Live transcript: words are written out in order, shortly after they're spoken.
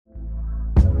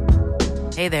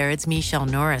Hey there, it's Michelle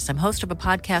Norris. I'm host of a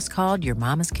podcast called Your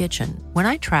Mama's Kitchen. When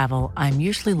I travel, I'm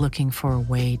usually looking for a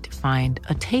way to find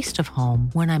a taste of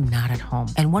home when I'm not at home.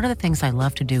 And one of the things I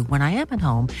love to do when I am at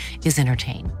home is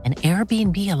entertain. And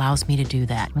Airbnb allows me to do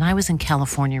that. When I was in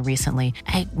California recently,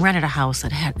 I rented a house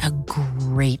that had a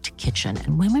great kitchen.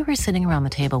 And when we were sitting around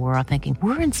the table, we were all thinking,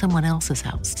 we're in someone else's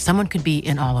house. Someone could be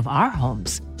in all of our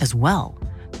homes as well.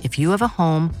 If you have a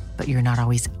home, but you're not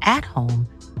always at home,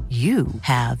 you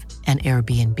have an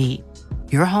Airbnb.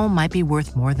 Your home might be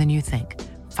worth more than you think.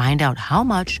 Find out how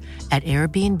much at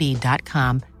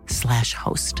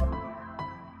airbnb.com/host.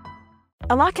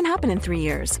 A lot can happen in 3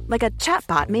 years, like a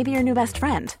chatbot may be your new best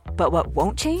friend. But what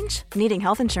won't change? Needing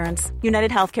health insurance.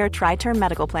 United Healthcare Tri-Term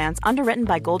Medical Plans, underwritten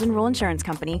by Golden Rule Insurance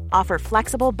Company, offer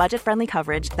flexible, budget-friendly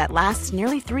coverage that lasts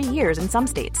nearly 3 years in some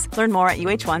states. Learn more at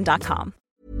uh1.com.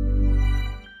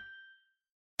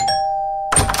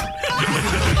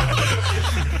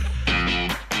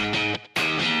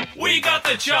 We got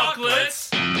the chocolates.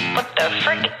 What the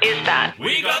frick is that?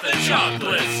 We got the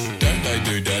chocolates. Don't they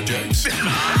do dad jokes?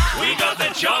 We got the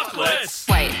chocolates.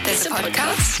 Wait, there's a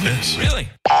podcast? Yes. Really?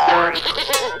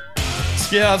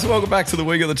 Scouts, welcome back to the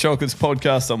We Got the Chocolates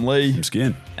podcast. I'm Lee. I'm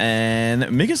Skin. And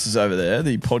Migas is over there.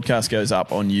 The podcast goes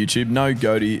up on YouTube. No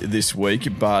Goaty this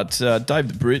week, but Dave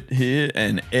the Brit here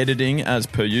and editing as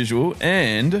per usual.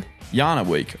 And Jana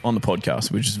week on the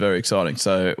podcast, which is very exciting.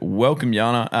 So welcome,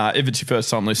 Jana. If it's your first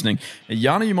time listening,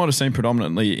 Jana you might have seen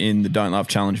predominantly in the Don't Laugh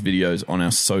Challenge videos on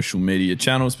our social media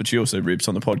channels, but she also rips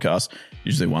on the podcast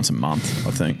usually once a month,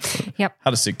 I think. Yep.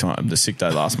 Had a sick day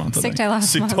last month. Sick day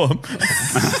last month. Time.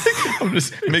 I'm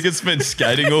just, Miga's been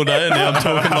skating all day and now I'm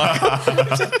talking like...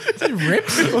 Did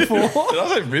rips before? Did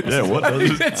I say rips? Yeah, what does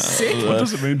it, That's sick. what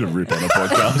does it mean to rip on a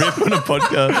podcast? Rip on a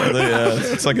podcast. I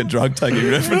think, it's like a drug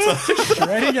taking reference.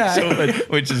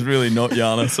 Which is really not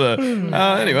Jana. So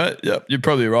anyway, yep, you're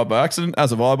probably right by accident, as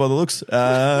have I by the looks.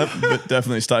 But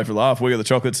definitely stay for a laugh. We got the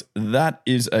chocolates. That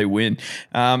is a win.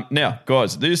 Now,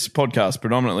 guys, this podcast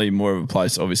predominantly more of a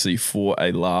place, obviously, for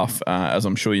a laugh, as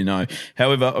I'm sure you know.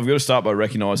 However, I've got to start by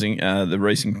recognising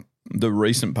the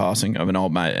recent passing of an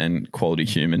old mate and quality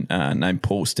human named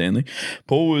Paul Stanley.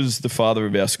 Paul was the father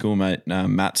of our schoolmate,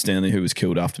 Matt Stanley, who was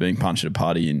killed after being punched at a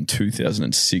party in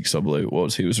 2006, I believe it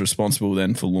was. He was responsible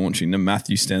then for launching the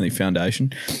Matthew Stanley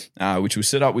Foundation, which was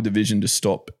set up with the vision to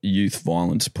stop youth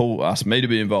violence. Paul asked me to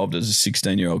be involved as a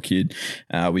 16-year-old kid.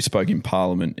 We spoke in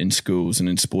Parliament, in schools and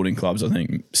in sporting clubs. I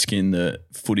think Skin, the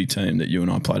footy team that you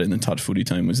and I played in, the touch footy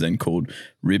team, was then called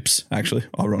RIPS, actually,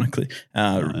 ironically,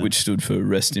 which stood for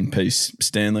Rest in Peace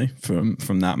Stanley from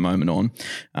that moment on.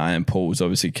 And Paul was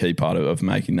obviously a key part of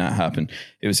making that happen.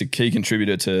 It was a key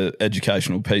contributor to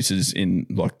educational pieces in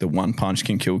like the One Punch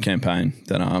Can Kill campaign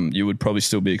that you would probably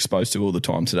still be exposed to all the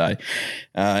time today.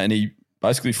 And he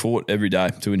basically fought every day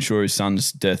to ensure his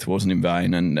son's death wasn't in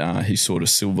vain, and he saw a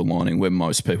silver lining where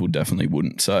most people definitely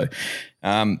wouldn't. So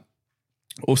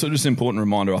also just an important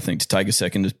reminder, I think, to take a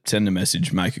second to send a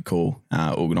message, make a call,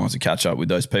 organise a catch-up with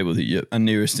those people that you are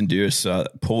nearest and dearest.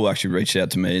 Paul actually reached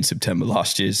out to me in September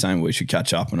last year saying we should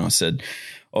catch up, and I said,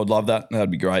 I would love that.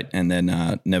 That'd be great. And then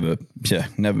never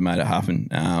made it happen.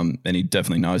 And he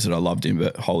definitely knows that I loved him,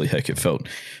 but holy heck, it felt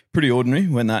pretty ordinary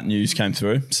when that news came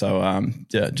through. So,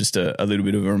 just a little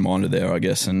bit of a reminder there, I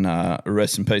guess. And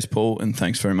rest in peace, Paul, and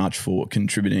thanks very much for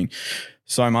contributing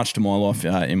so much to my life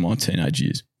in my teenage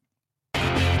years.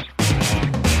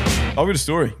 I've got a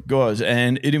story, guys,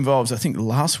 and it involves, I think,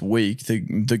 last week,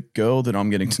 the girl that I'm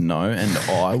getting to know and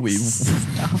we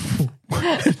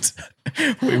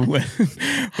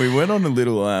went on a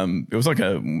little it was like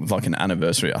an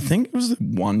anniversary. I think it was the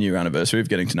 1 year anniversary of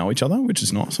getting to know each other, which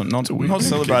is not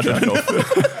celebrated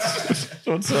enough.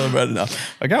 Not celebrated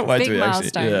enough. I can't wait Big to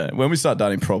milestone. actually when we start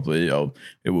dating properly,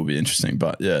 it will be interesting.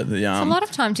 But yeah, It's a lot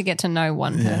of time to get to know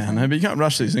one person. Yeah, no, but you can't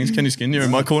rush these things. Can you, Skin? You're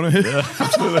in my corner here. Yeah,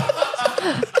 absolutely.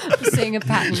 Seeing a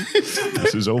pattern.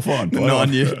 This is all fine.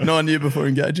 9 year before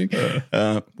engaging.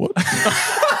 What?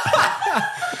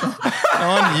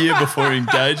 9 year before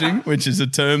engaging, which is a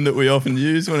term that we often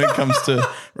use when it comes to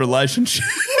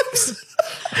relationships.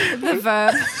 The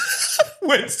verb.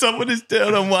 When someone is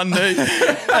down on one knee.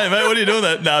 Hey, mate, what are you doing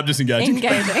that? No, I'm just engaging.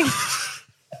 Engaging.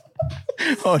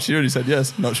 Oh, she already said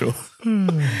yes. Not sure.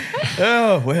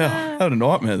 Oh, wow. Had a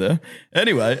nightmare there.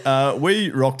 Anyway, we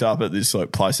rocked up at this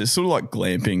like place. It's sort of like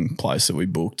glamping place that we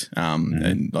booked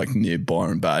and like near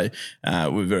Byron Bay. We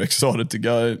were very excited to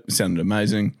go. It sounded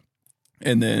amazing.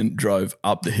 And then drove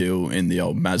up the hill in the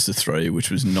old Mazda 3, which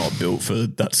was not built for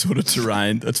that sort of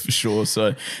terrain, that's for sure.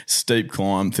 So steep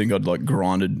climb. Think I'd like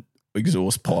grinded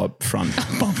exhaust pipe, front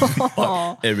bumper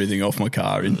pipe, everything off my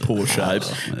car in poor shape.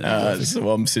 So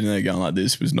I'm sitting there going like,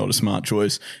 this was not a smart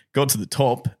choice. Got to the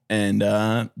top and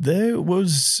there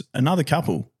was another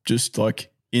couple just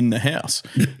like in the house.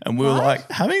 And we were like,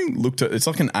 having looked at, it's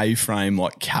like an A-frame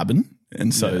like cabin.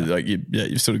 And so like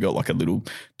you've sort of got like a little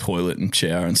toilet and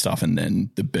shower and stuff, and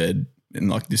then the bed in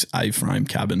like this A-frame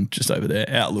cabin just over there,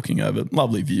 out looking over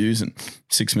lovely views and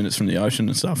 6 minutes from the ocean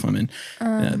and stuff. I mean,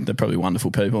 they're probably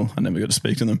wonderful people. I never got to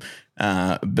speak to them.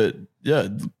 But yeah,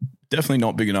 definitely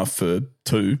not big enough for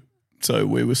two. So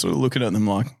we were sort of looking at them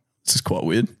like, this is quite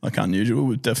weird, like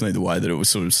unusual. Definitely the way that it was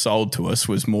sort of sold to us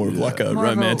was more of like a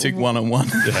romantic one-on-one.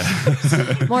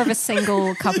 More of a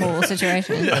single couple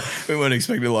situation. Yeah, we weren't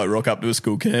expecting to like rock up to a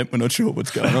school camp. We're not sure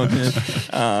what's going on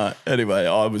here. Anyway,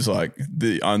 I was like,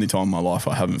 the only time in my life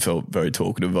I haven't felt very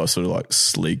talkative. I sort of like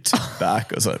sleeked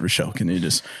back. I was like, Rochelle, can you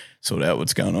just sort out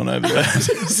what's going on over there?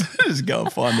 just go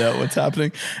and find out what's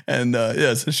happening. And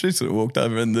so she sort of walked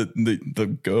over, and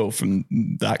the girl from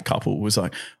that couple was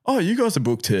like, oh, you guys are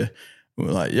booked here. We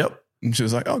were like, yep. And she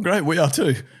was like, oh, great, we are too.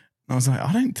 And I was like,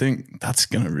 I don't think that's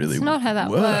going to really It's not how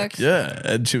that works. Yeah.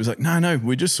 And she was like, no,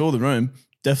 we just saw the room.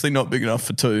 Definitely not big enough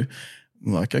for two.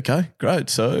 I'm like, okay,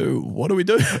 great. So what do we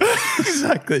do?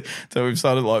 Exactly. So we've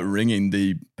started like ringing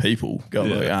the people, going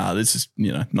like, this is,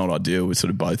 not ideal. We're sort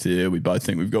of both here. We both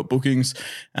think we've got bookings.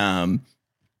 And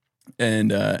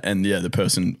the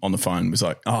person on the phone was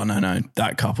like, oh, no,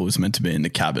 that couple was meant to be in the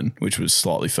cabin, which was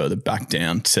slightly further back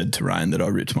down said terrain that I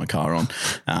ripped my car on.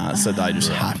 So they just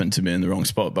happened to be in the wrong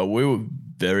spot. But we were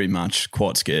very much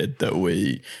quite scared that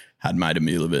we had made a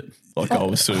meal of it. Like I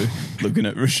was sort of looking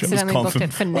at Rochelle's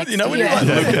confirmation.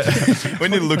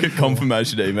 When you look at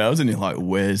confirmation emails and you're like,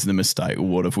 where's the mistake?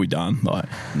 What have we done? Like,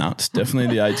 no, it's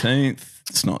definitely the 18th.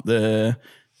 It's not there.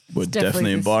 We're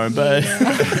definitely in Byron Bay.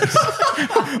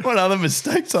 What other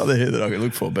mistakes are there here that I can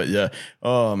look for? But yeah,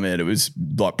 oh man, it was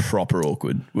like proper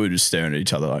awkward. We were just staring at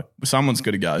each other like, someone's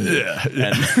got to go here.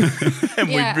 Yeah. And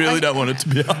we really don't want it to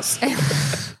be us.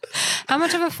 How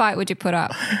much of a fight would you put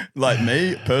up? Like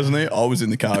me, personally, I was in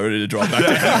the car ready to drive back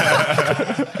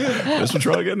down. Guess we'll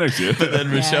try again next year. But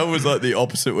then Rochelle was like the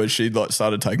opposite, where she'd like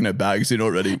started taking her bags in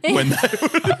already when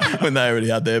they already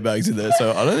had their bags in there.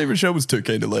 So I don't think Rochelle was too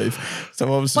keen to leave.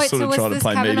 So I was just sort of trying to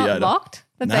play mediator. Not locked?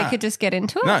 That they could just get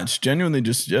into it? No, it's genuinely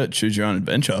just, choose your own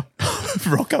adventure.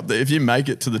 Rock up there. If you make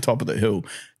it to the top of the hill,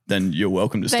 then you're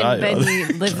welcome to stay. Then you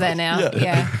live there now.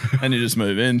 Yeah. And you just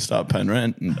move in, start paying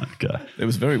rent. And it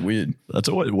was very weird. That's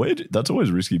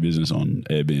always risky business on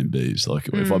Airbnbs. Like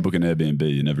if I book an Airbnb,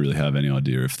 you never really have any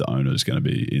idea if the owner is going to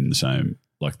be in the same,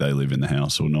 like they live in the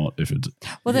house or not. If it's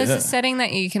there's a setting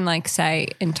that you can like say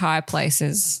entire place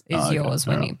is yours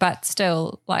when you, but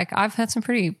still, like I've heard some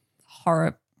pretty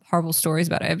horrible stories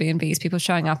about Airbnbs, people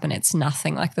showing up and it's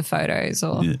nothing like the photos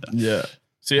or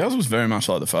See, ours was very much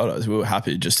like the photos. We were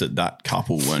happy just that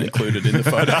couple weren't included in the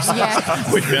photos.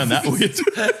 Yeah. We found that weird.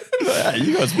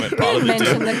 You guys weren't part of it.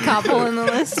 Mention the couple in the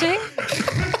listing.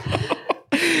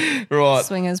 Right.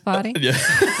 Swingers party. Yeah.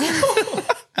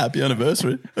 Happy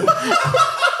anniversary.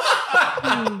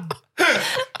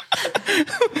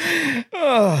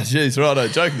 Oh, jeez. Righto.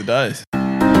 Joke of the day.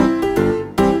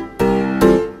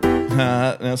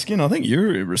 Now, Skin, I think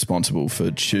you're responsible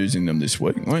for choosing them this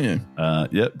week, weren't you?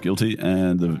 Yep, guilty.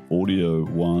 And the audio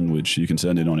one, which you can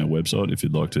send in on our website if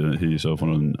you'd like to hear yourself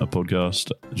on a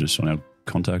podcast, just on our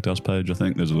contact us page, I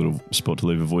think. There's a little spot to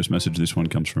leave a voice message. This one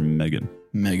comes from Megan.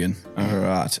 All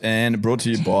right. And brought to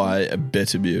you by a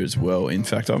Better Beer as well. In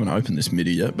fact, I haven't opened this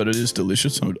midi yet, but it is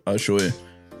delicious, I assure you.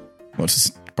 Well,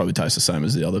 it's probably tastes the same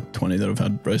as the other 20 that I've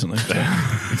had recently. So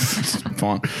it's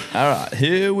fine. All right,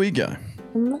 here we go.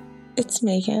 It's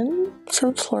Megan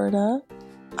from Florida.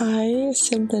 I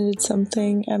submitted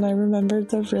something and I remembered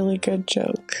the really good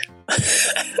joke.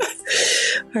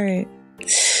 All right.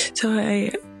 So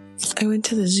I went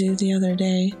to the zoo the other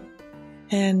day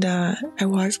and I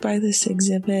walked by this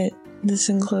exhibit, this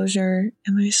enclosure,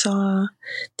 and I saw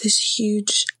this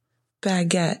huge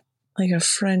baguette, like a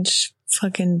French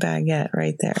fucking baguette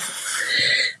right there.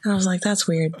 And I was like, that's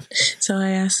weird. So I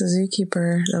asked the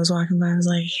zookeeper that was walking by, I was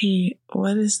like, hey,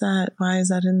 what is that? Why is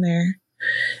that in there?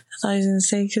 I thought he was going to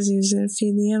say because he was going to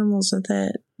feed the animals with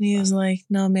it. And he was like,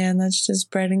 no, man, that's just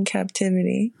bred in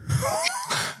captivity.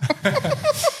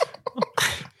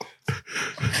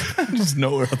 I just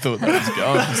know where I thought that was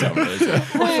going for some reason.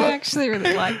 I actually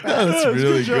really like that. That's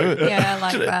really good. Yeah, I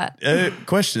like that.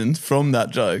 Question from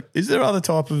that joke. Is there other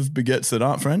type of baguettes that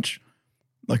aren't French?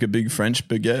 Like a big French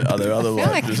baguette? Are there other I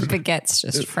feel like baguette's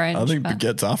just French. I think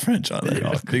baguettes are French, aren't they?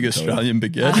 Like big Australian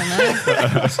baguette. I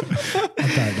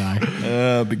don't know. I don't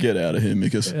know. Baguette out of here,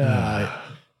 Mikas.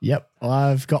 Yep,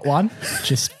 I've got one.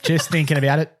 Just thinking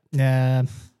about it.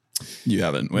 You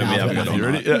haven't. We haven't got You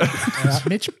on ready? that. Yeah.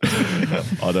 Mitch?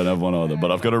 I don't have one either,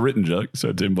 but I've got a written joke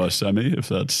sent in by Sammy, if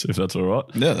that's all right.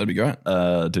 Yeah, that'd be great.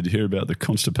 Did you hear about the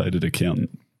constipated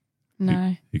accountant?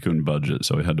 No. He couldn't budget,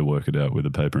 so he had to work it out with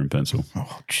a paper and pencil.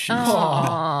 Oh, jeez.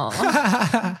 Oh.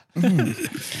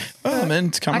 Well, man,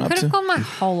 it's coming I up could to... have gone my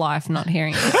whole life not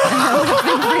hearing it. I've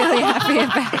been really happy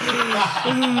about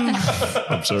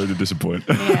it. I'm sorry to disappoint.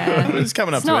 Yeah. It's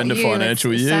coming up It's to not end of you,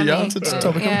 financial it's year. Sammy. Yeah, it's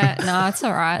topical. Yeah, no, it's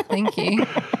all right. Thank you.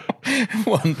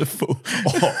 Wonderful.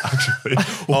 Actually,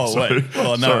 Oh, wait.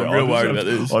 Oh, no, I'm real worried about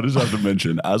this. I just have to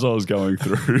mention, as I was going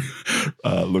through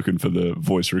looking for the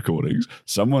voice recordings,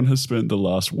 someone has spent the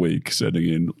last week sending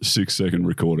in 6-second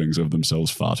recordings of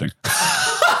themselves farting.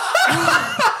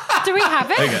 Do we have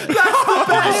it? Okay. Do we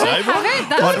have it?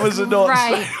 That's What was it not?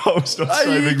 great. I was not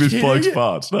saving this bloke's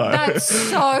farts. No. That's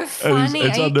so funny.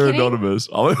 It's Are you under kidding? anonymous.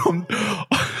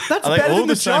 That's Are they better all than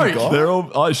the the same joke. guy? They're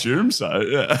all, I assume so,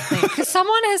 yeah. Because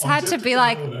someone has had to be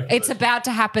like, it's about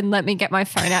to happen. Let me get my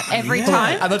phone out every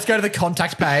time. And let's go to the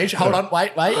contact page. Hold on,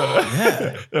 wait.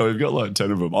 Yeah, we've got like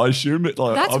 10 of them. I assume it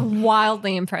like That's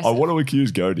wildly I impressive. want to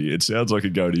accuse Goaty. It sounds like a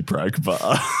Goaty prank, but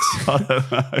I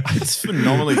don't know. It's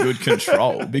phenomenally good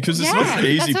control because it's not an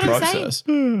Yeah, easy that's what I'm process.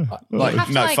 You Like, have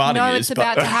to no, like farting know is, it's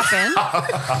about but to happen.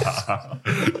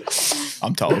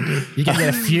 I'm told. You're going to get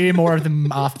a few more of them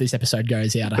after this episode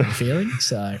goes out, I have a feeling.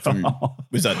 So,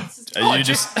 Was that? Are you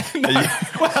just? Are you,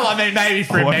 well, I mean, maybe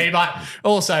from me, but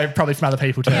also probably from other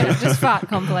people too. Yeah, just fart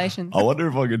compilations. I wonder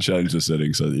if I could change the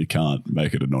settings so that you can't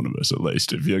make it anonymous, at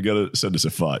least. If you're going to send us a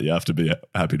fart, you have to be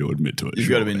happy to admit to it. you've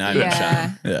got to be named and Yeah.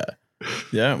 shamed. Yeah.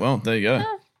 Yeah. Well, there you go.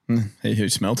 He who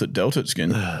smelt it dealt it,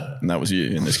 skin, and that was you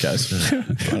in this case.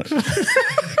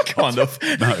 Kind of.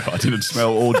 No, I didn't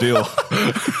smell ordeal.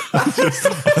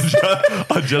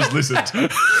 I just listened. I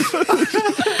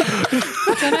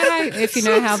don't know if you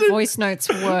know how voice notes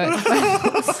work,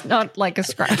 but it's not like a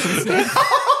scratch and sniff.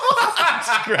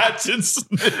 Scratch and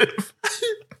sniff.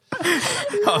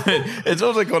 I mean, it's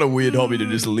also quite a weird hobby to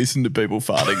just listen to people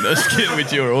farting their skin,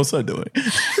 which you're also doing.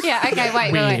 Yeah, okay,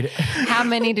 wait. How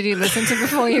many did you listen to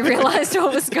before you realised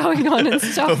what was going on and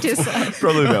stopped yourself?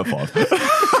 Probably about 5.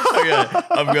 Okay,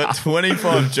 I've got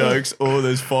 25 jokes, or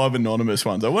there's 5 anonymous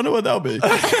ones. I wonder what they'll be. Yeah,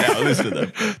 I'll listen to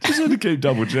them. Just had to keep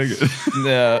double checking.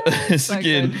 Now,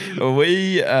 Skin,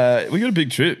 we got a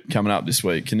big trip coming up this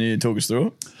week. Can you talk us through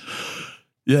it?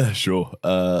 Yeah, sure.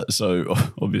 So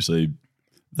obviously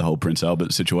the whole Prince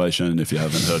Albert situation, if you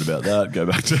haven't heard about that, go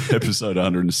back to episode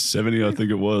 170, I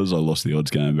think it was. I lost the odds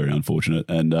game, very unfortunate.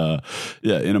 And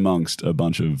in amongst a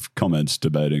bunch of comments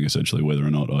debating essentially whether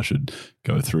or not I should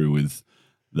go through with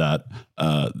that,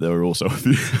 there were also a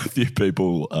few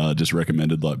people just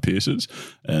recommended like piercers,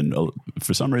 and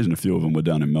for some reason a few of them were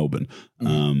down in Melbourne.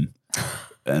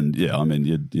 And yeah, I mean,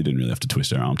 you didn't really have to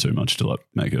twist our arm too much to like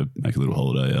make a little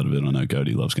holiday out of it. I know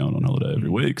Cody loves going on holiday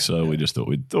every week, so we just thought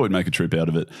we'd make a trip out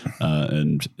of it.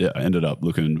 And yeah, I ended up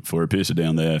looking for a piercer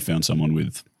down there. Found someone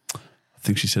with, I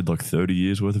think she said like 30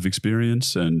 years worth of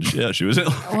experience, and yeah, she was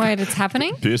Wait, it's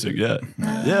happening? piercing. Yeah,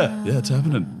 it's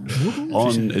happening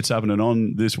It's happening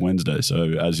on this Wednesday.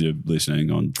 So as you're listening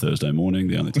on Thursday morning,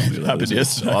 the only time you'll have Happened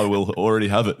this, I will already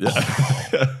have it.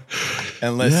 Yeah.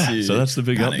 Unless you So that's the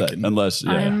big panic update. and-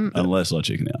 Unless I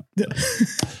chicken out.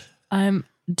 I'm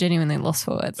genuinely lost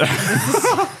for words.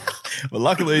 Well,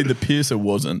 luckily the piercer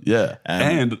wasn't. Yeah.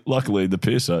 And luckily the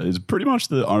piercer is pretty much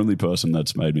the only person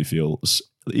that's made me feel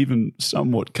even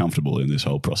somewhat comfortable in this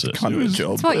whole process. Kind of a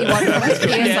job. That's what you want from a piercer.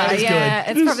 it's Yeah,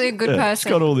 it's probably a good She's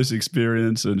person. got all this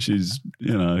experience, and she's,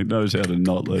 knows how to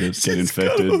not let it get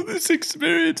infected. Got all this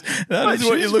experience. That Mate, is what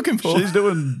she's- you're looking for. She's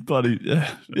doing bloody,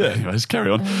 yeah. Anyways, carry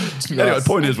on. Anyway, the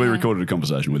point is we recorded a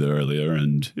conversation with her earlier,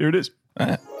 and here it is.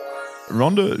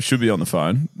 Rhonda should be on the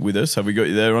phone with us. Have we got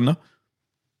you there, Rhonda?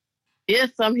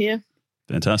 Yes, I'm here.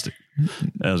 Fantastic.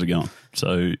 How's it going?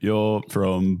 So you're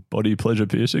from Body Pleasure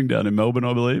Piercing down in Melbourne,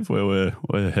 I believe, where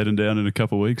we're heading down in a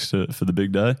couple of weeks for the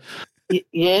big day.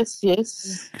 Yes.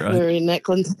 Great. We're in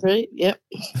Ackland Street. Yep.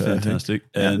 Fantastic.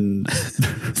 And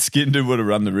Skin didn't want to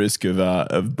run the risk of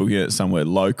booking it somewhere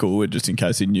local, just in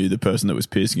case he knew the person that was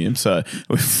piercing him. So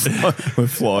we're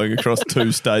flying across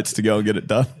 2 states to go and get it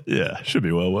done. yeah, should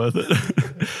be well worth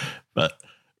it. But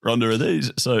Rhonda, are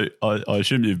these? So I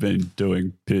assume you've been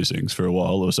doing piercings for a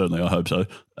while, or certainly I hope so.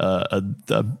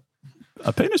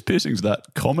 Are penis piercings that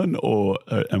common, or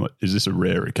is this a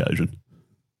rare occasion?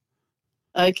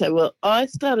 Okay, well, I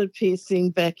started piercing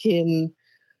back in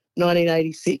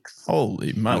 1986.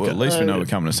 Holy mate. Well, at least we know we're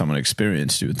coming to someone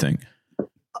experienced, you would think.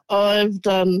 I've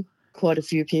done quite a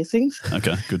few piercings.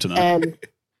 Okay, good to know. And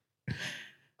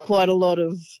quite a lot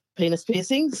of penis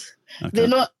piercings. Okay. They're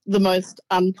not the most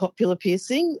unpopular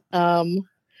piercing.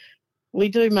 We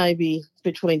do maybe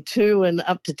between 2 and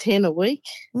up to 10 a week.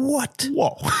 What?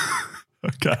 Whoa.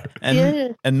 Okay.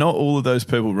 And not all of those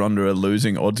people, Rhonda, are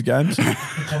losing odds games.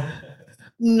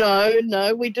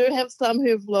 No. We do have some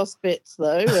who've lost bets,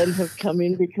 though, and have come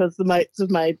in because the mates have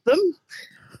made them.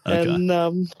 Okay.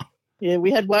 And,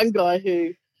 we had one guy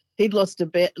who he'd lost a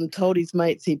bet and told his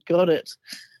mates he'd got it.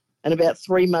 And about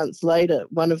 3 months later,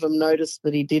 one of them noticed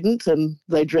that he didn't, and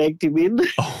they dragged him in.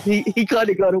 Oh. He kind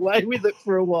of got away with it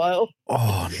for a while.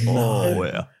 Oh, no.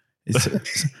 Wow.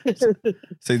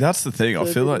 See, that's the thing. I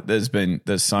feel like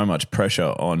there's so much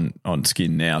pressure on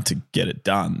skin now to get it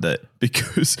done that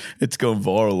because it's gone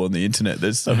viral on the internet,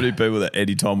 there's so many people that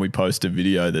anytime we post a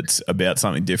video that's about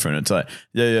something different, it's like,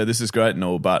 yeah, this is great and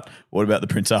all, but what about the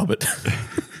Prince Albert?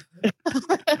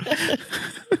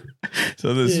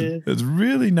 So there's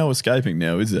really no escaping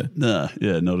now, is there? No,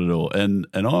 yeah, not at all. And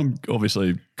I'm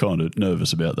obviously kind of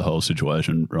nervous about the whole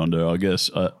situation, Rhonda. I guess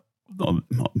I'm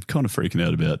kind of freaking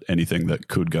out about anything that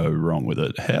could go wrong with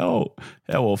it. How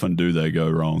often do they go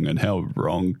wrong, and how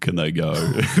wrong can they go?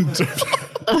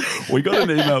 We got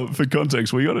an email for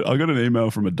context. I got an email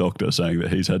from a doctor saying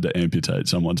that he's had to amputate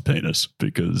someone's penis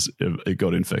because it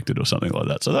got infected or something like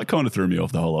that. So that kind of threw me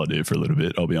off the whole idea for a little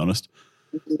bit, I'll be honest.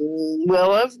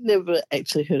 Well, I've never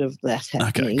actually heard of that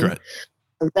happening. Okay,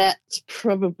 great. That's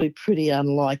probably pretty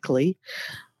unlikely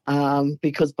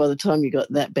because by the time you got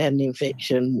that bad an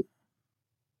infection,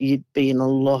 you'd be in a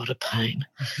lot of pain.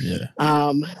 Yeah.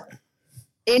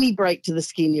 Any break to the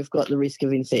skin, you've got the risk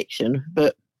of infection,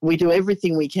 but we do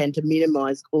everything we can to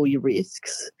minimise all your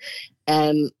risks.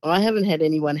 And I haven't had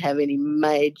anyone have any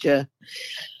major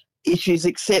issues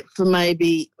except for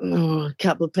maybe a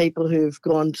couple of people who've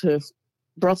gone to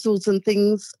brothels and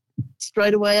things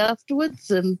straight away afterwards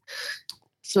and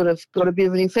sort of got a bit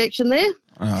of an infection there.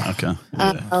 Oh, okay.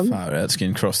 Far out,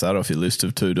 skin. Cross that off your list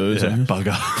of to-dos. Yeah,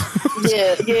 bugger.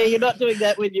 yeah, you're not doing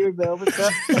that when you're in Melbourne. So.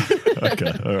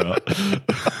 Okay, all right.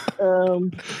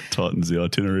 Tightens the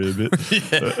itinerary a bit.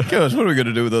 Yeah. Gosh, what are we going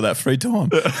to do with all that free time?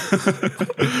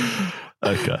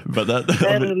 Okay, but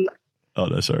that... oh,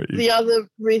 no, sorry. The other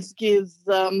risk is,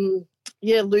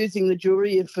 losing the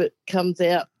jewellery if it comes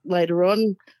out later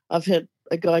on. I've had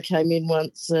a guy came in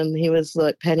once and he was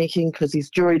like panicking because his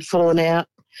jewellery had fallen out,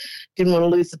 didn't want to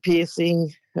lose the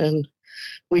piercing, and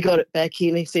we got it back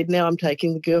in. He said, now I'm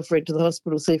taking the girlfriend to the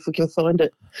hospital, see if we can find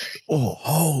it. Oh,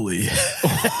 holy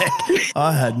heck.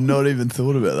 I had not even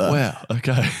thought about that. Wow,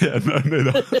 okay. Yeah, no,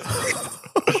 neither.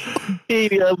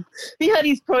 He had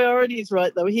his priorities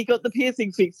right, though. He got the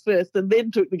piercing fixed first and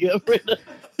then took the girlfriend.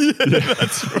 Yeah,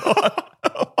 that's right.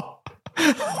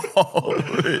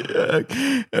 Holy heck.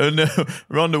 Oh, no.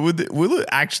 Rhonda, will it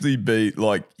actually be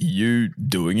like you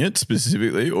doing it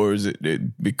specifically, or is it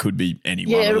could be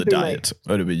anyone on the day?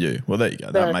 It'll be you. Well, there you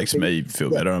go. That makes me feel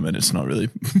better. I mean, it's not really.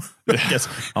 I guess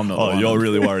I'm not. Oh, you're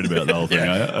really worried about the whole thing,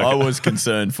 are you? Okay. I was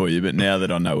concerned for you, but now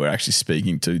that I know we're actually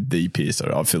speaking to the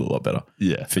piercer, I feel a lot better.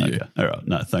 Yeah, for you. All right.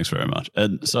 No, thanks very much.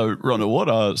 And so, Rhonda, what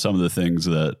are some of the things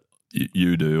that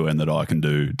you do and that I can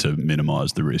do to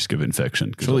minimise the risk of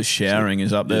infection? Surely showering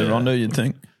is up there, Rhonda, you'd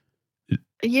think?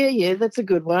 Yeah, that's a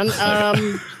good one.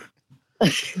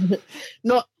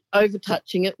 Not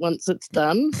over-touching it once it's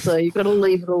done, so you've got to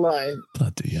leave it alone.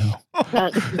 Bloody hell.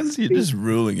 You're just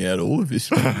ruling out all of his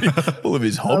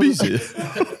hobbies here.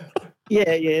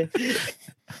 Yeah.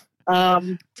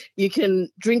 You can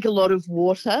drink a lot of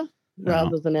water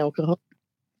rather than alcohol.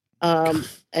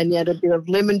 And add a bit of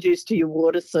lemon juice to your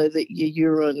water so that your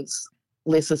urine's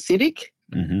less acidic,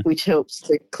 which helps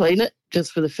to clean it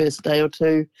just for the first day or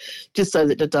two, just so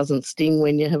that it doesn't sting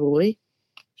when you have a wee.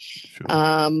 Sure.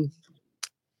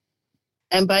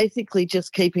 And basically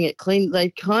just keeping it clean. They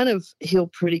kind of heal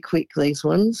pretty quick, these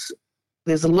ones.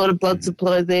 There's a lot of blood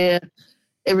supply there.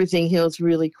 Everything heals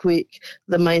really quick.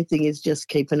 The main thing is just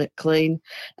keeping it clean.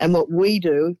 And what we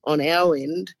do on our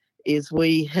end is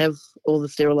we have all the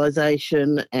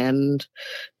sterilisation and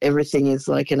everything is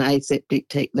like an aseptic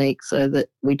technique so that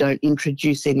we don't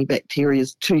introduce any bacteria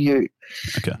to you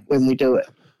when we do it.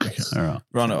 Okay. All right.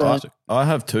 Rhonda, I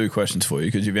have two questions for you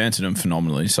because you've answered them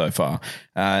phenomenally so far.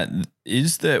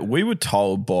 Is that we were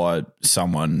told by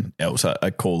someone else,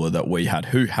 a caller that we had,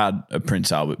 who had a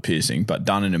Prince Albert piercing but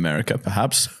done in America,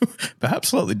 perhaps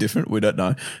slightly different, we don't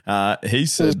know. He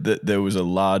said that there was a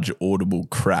large audible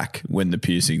crack when the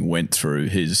piercing went through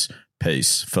his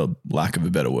piece, for lack of a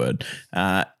better word.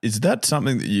 Is that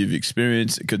something that you've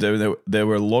experienced? Because there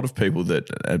were a lot of people that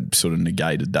sort of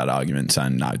negated that argument,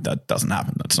 saying, no, that doesn't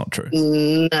happen. That's not true.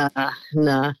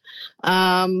 Nah.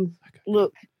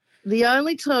 Look, The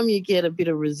only time you get a bit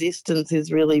of resistance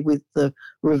is really with the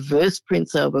reverse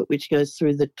Prince Albert, which goes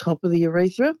through the top of the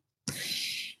urethra.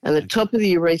 And the top of the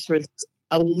urethra is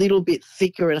a little bit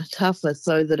thicker and tougher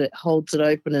so that it holds it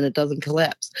open and it doesn't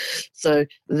collapse. So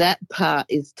that part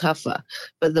is tougher.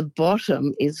 But the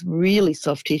bottom is really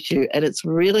soft tissue and it's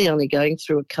really only going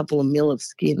through a couple of mil of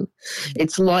skin.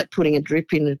 It's like putting a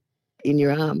drip in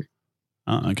your arm.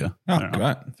 Oh, okay. Oh,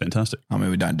 great. Fantastic. I mean,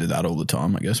 we don't do that all the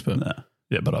time, I guess, but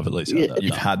yeah, but I've at least had that.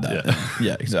 You've had that. Yeah,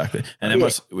 yeah exactly. And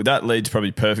that leads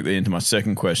probably perfectly into my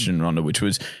second question, Rhonda, which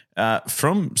was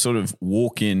from sort of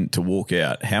walk in to walk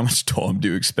out, how much time do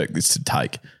you expect this to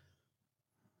take?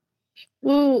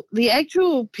 Well, the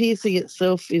actual piercing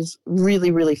itself is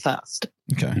really, really fast.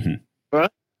 Okay. Mm-hmm.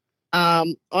 Right?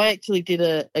 I actually did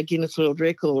a Guinness World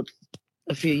Record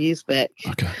a few years back.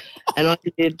 Okay. And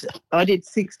I did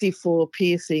 64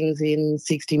 piercings in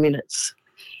 60 minutes.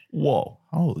 Whoa.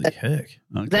 Holy heck.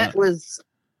 Okay. That was,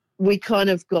 we kind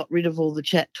of got rid of all the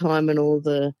chat time and all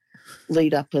the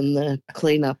lead up and the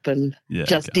clean up and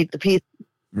did the piercing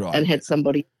and had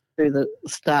somebody do the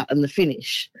start and the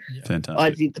finish. Yeah. Fantastic. I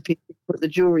did the piercing, put the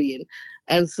jewelry in.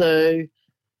 And so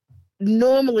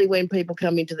normally when people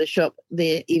come into the shop,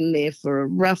 they're in there for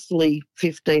roughly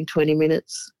 15, 20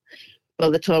 minutes. By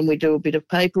the time we do a bit of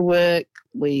paperwork,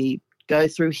 we go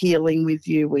through healing with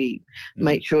you, we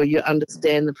make sure you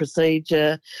understand the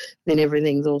procedure, then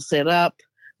everything's all set up,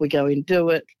 we go and do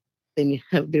it, then you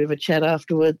have a bit of a chat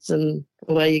afterwards and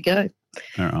away you go.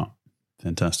 All right.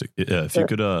 Fantastic. Yeah, if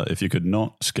you could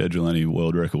not schedule any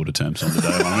world record attempts on the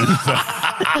day,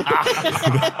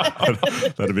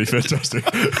 that'd be fantastic.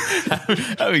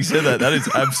 Having said that is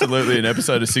absolutely an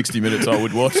episode of 60 Minutes I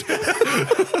would watch.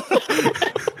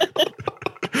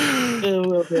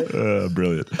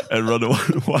 Brilliant. And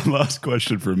Rhonda, one last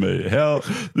question from me. All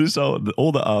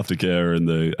the aftercare and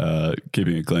the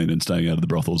keeping it clean and staying out of the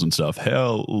brothels and stuff,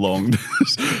 how long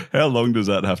does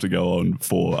that have to go on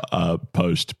for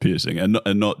post piercing? And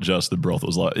not just the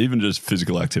brothels, like even just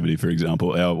physical activity, for example.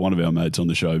 One of our mates on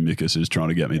the show, Mikus, is trying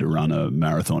to get me to run a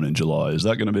marathon in July. Is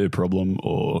that going to be a problem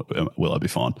or will I be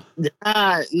fine?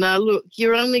 No, look,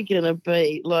 you're only going to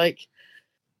be like,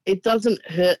 it doesn't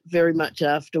hurt very much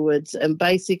afterwards, and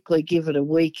basically give it a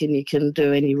week and you can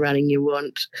do any running you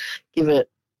want. Give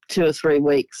it 2 or 3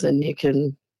 weeks and you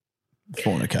can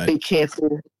fornicate. Be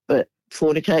careful, but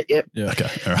fornicate, yep. Yeah, okay.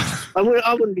 All right.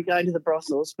 I wouldn't be going to the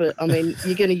brothels, but, I mean,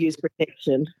 you're going to use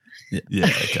protection. Yeah,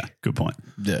 okay. Good point.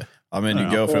 Yeah. I mean, your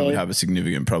girlfriend would have a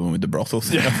significant problem with the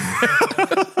brothels. Yeah.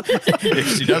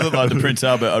 If she doesn't like the Prince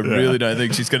Albert, I really don't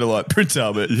think she's going to like Prince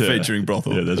Albert featuring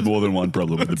brothel. Yeah, there's more than one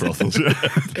problem with the brothels.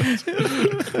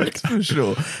 For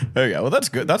sure. Okay, well, that's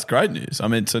good. That's great news. I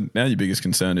mean, so now your biggest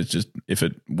concern is just if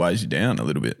it weighs you down a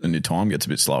little bit and your time gets a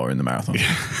bit slower in the marathon.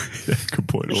 Yeah, good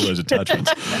point. All those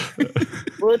attachments.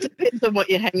 Well, it depends on what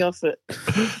you hang off it.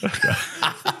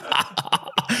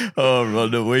 Oh,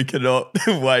 Rhonda, we cannot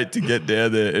wait to get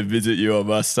down there and visit you, I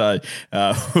must say.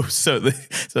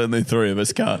 Certainly 3 of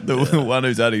us can't. The one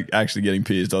who's actually getting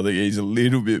pierced, I think he's a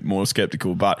little bit more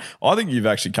sceptical. But I think you've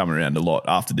actually come around a lot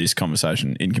after this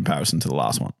conversation in comparison to the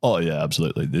last one. Oh, yeah,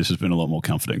 absolutely. This has been a lot more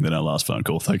comforting than our last phone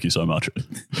call. Thank you so much.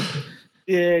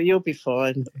 Yeah, you'll be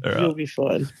fine. Right. You'll be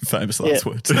fine. Famous last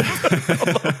words.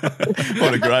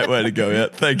 What a great way to go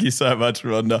out. Thank you so much,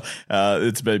 Rhonda.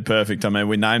 It's been perfect. I mean,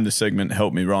 we named the segment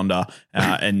Help Me, Rhonda,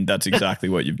 and that's exactly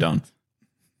what you've done.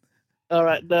 All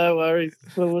right, no worries.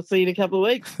 Well, we'll see you in a couple of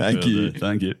weeks. Thank you.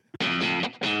 Thank you.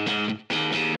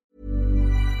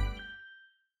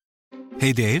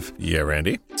 Hey, Dave. Yeah,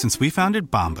 Randy. Since we founded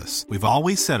Bombas, we've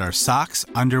always said our socks,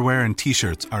 underwear, and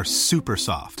T-shirts are super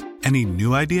soft. Any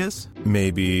new ideas?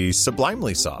 Maybe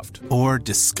sublimely soft. Or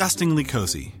disgustingly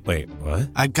cozy. Wait, what?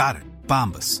 I got it.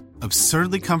 Bombas.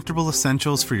 Absurdly comfortable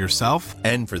essentials for yourself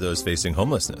and for those facing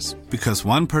homelessness. Because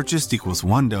one purchased equals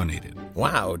one donated.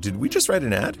 Wow, did we just write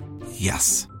an ad?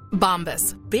 Yes.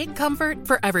 Bombas. Big comfort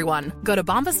for everyone. Go to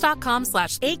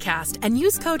bombas.com/ACAST and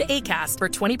use code ACAST for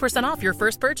 20% off your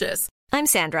first purchase. I'm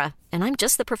Sandra, and I'm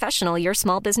just the professional your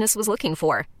small business was looking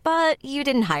for. But you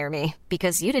didn't hire me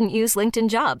because you didn't use LinkedIn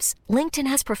Jobs. LinkedIn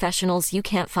has professionals you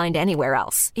can't find anywhere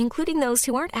else, including those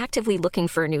who aren't actively looking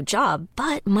for a new job,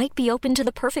 but might be open to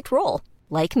the perfect role,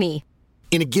 like me.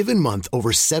 In a given month,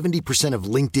 over 70% of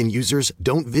LinkedIn users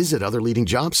don't visit other leading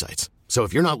job sites. So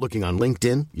if you're not looking on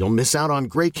LinkedIn, you'll miss out on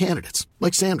great candidates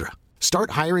like Sandra.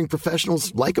 Start hiring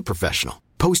professionals like a professional.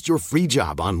 Post your free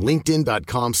job on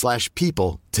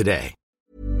linkedin.com/people today.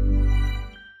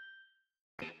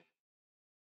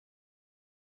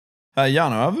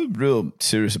 Jana, I have a real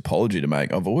serious apology to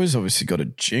make. I've always obviously got a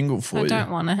jingle for you. I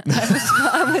don't want it.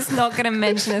 I was not going to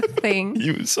mention a thing.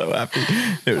 You were so happy.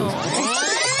 It was.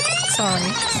 Sorry.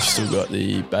 You've still got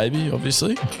the baby,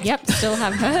 obviously. Yep, still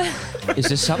have her. Is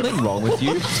there something wrong with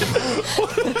you?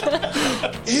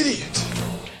 Idiot.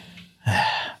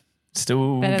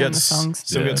 Still Better than gets the songs.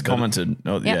 Still gets commented.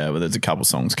 Oh, Yep. Yeah, well, there's a couple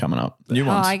songs coming up. New Oh,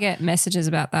 ones. I get messages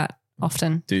about that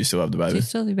often. Do you still have the Do baby? you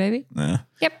still do baby? Yeah.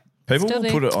 Yep. People Still will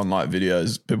do. put it on like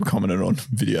videos. People commented on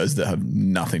videos that have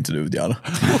nothing to do with Jana.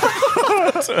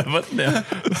 But yeah,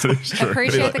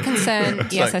 Appreciate the concern.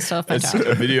 It's Yes, like- I still have my It's child.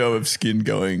 a video of Skin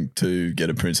going to get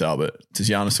a Prince Albert. Does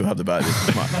Jana still have the baby?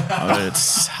 I mean,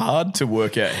 it's hard to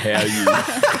work out how you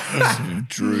sort of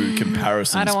drew I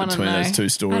comparisons don't wanna between know. those two I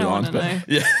don't storylines. wanna But know.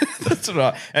 yeah, that's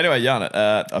right. Anyway,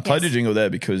 Jana, I played your jingle there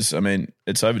because, I mean,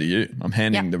 it's over to you. I'm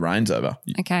handing the reins over.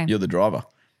 Okay. You're the driver.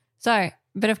 So, a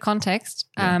bit of context.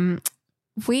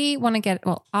 We want to get,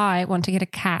 well, I want to get a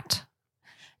cat.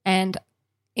 And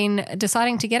in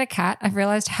deciding to get a cat, I've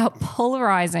realized how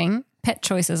polarizing pet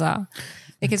choices are.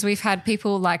 Because we've had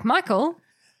people like Michael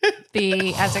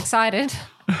be as excited,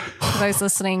 for those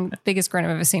listening, biggest grin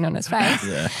I've ever seen on his face.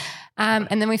 Yeah.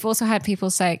 And then we've also had people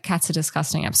say cats are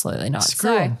disgusting. Absolutely not.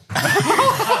 Screw 'em.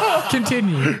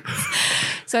 Continue.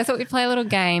 So I thought we'd play a little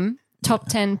game, top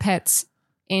 10 pets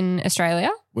in Australia.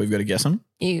 We've got to guess them.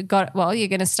 You're going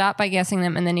to start by guessing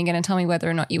them and then you're going to tell me whether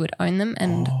or not you would own them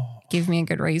and give me a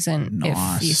good reason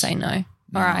Nice. if you say no.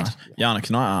 All right. Jana,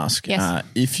 can I ask, Yes.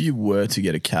 if you were to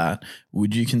get a cat,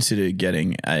 would you consider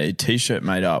getting a T-shirt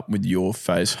made up with your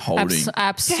face holding?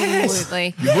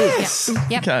 Absolutely. You would? Yep.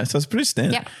 Yep. Okay, so it's pretty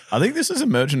standard. Yep. I think this is a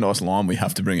merchandise line we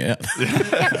have to bring out.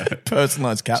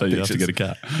 Personalised cat So you pictures. have to get a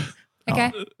cat.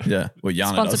 Okay. Yeah. Well,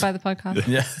 Jana Sponsored does. by the podcast.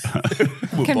 Yeah.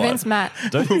 We'll buy Convince it. Matt.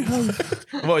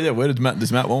 Well, yeah. Where does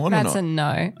Matt want one Matt's or a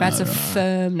not? no. Matt's a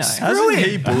firm no.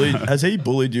 Has he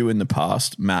bullied you in the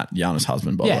past, Matt, Jana's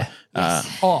husband, by the way?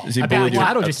 Has he about bullied you?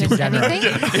 that or just in general?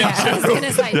 Anything? Yeah, I was going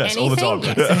to say Yes, all the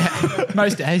anything. time. Yes.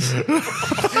 Most days.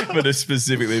 But it's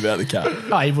specifically about the cat.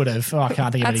 Oh, he would have. Oh, I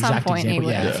can't think of At an some exact point he example.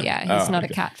 would Yeah. have. Yeah, he's Oh, not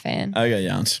okay. a cat fan. Okay,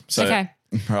 Jans. So, Okay.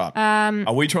 Right. Um,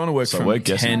 Are we trying to work So from we're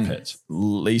guessing 10 pets.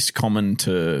 least common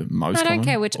to most I common? don't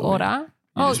care which Or order.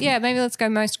 Oh, yeah, maybe let's go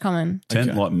most common.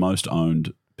 10 like most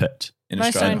owned pet. In Most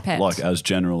Australia? owned pet. Like as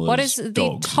general What as is the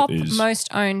dogs top is most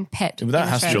owned pet Well, that in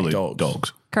has to Australia? be surely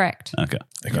dogs. Correct. Okay.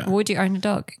 Okay. Would you own a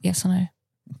dog? Yes or no?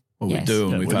 Well, Yes. we do,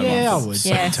 and Yeah, we've we had do. Yeah, one I for would.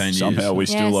 17 years. Somehow we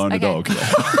still Yes, own a okay. dog.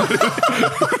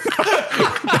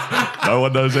 No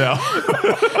one knows how.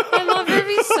 I love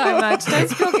Ruby so much. Don't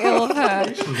speak ill of her.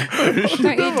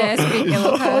 Don't you dare speak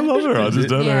ill of I her. love her. I just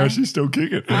don't know Yeah. how she's still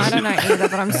kicking. I don't know either,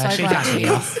 but I'm so she's glad actually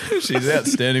she is. She's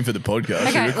outstanding for the podcast.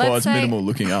 Okay, She let's requires say- minimal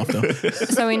looking after.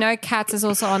 So we know cats is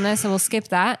also on there, so we'll skip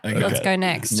that. Let's go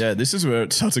next. Yeah, this is where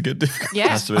it starts to get difficult. Yeah.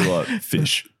 Has to be like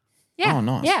fish. Yeah. Oh,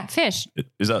 nice. Yeah, fish.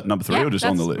 Is that number 3 Yeah, or just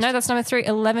on the list? No, that's number 3.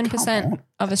 11%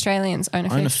 of Australians own a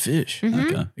fish. Own a fish. Mm-hmm.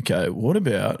 Okay. Okay, what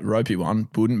about ropey one?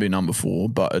 Wouldn't be number 4,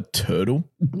 but a turtle.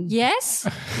 Yes.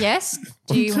 Yes.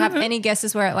 Do you have any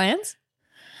guesses where it lands?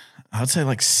 I'd say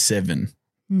like 7.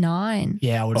 9.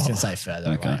 Yeah, I was going to say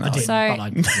further. Okay. away. I didn't, So- but I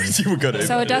would've. You were good.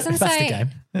 So it doesn't That's the say game.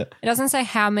 it doesn't say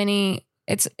how many.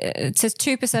 It says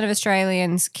 2% of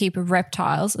Australians keep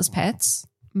reptiles as pets,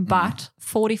 but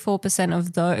 44%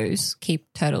 of those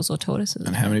keep turtles or tortoises.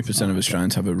 And how many percent of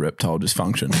Australians have a reptile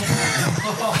dysfunction?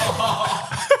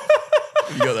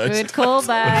 You got that? Good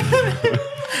callback.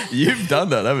 You've done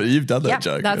that, haven't you? You've done that Yep,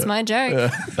 joke. that's yeah. my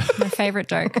joke. My favorite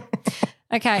joke.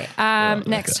 Okay,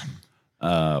 next.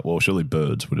 Well, surely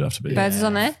birds would have to be. Birds is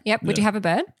on there. Yep. Would you have a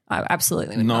bird? I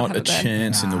absolutely would not Not have a a bird.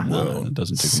 chance in the No, world. it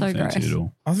doesn't tickle So my fancy gross. at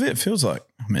all. I think it feels like,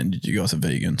 I mean, you guys are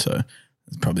vegan, so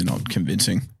it's probably not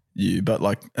convincing you, but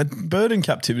like a bird in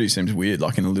captivity seems weird,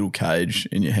 like in a little cage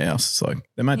in your house. It's like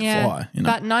they're made to fly, you know.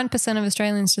 But 9% of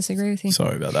Australians disagree with you.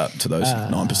 Sorry about that to those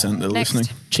 9% that are next.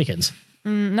 listening. Chickens.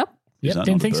 Nope. Yep, that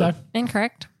didn't not a think so. bird?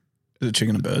 Incorrect. Is a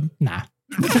chicken a bird? Nah.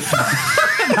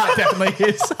 That definitely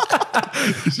is.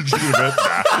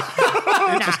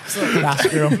 Nah,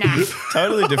 squirrel.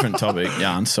 Totally different topic.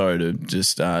 Yeah, I'm sorry to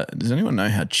just, does anyone know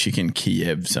how chicken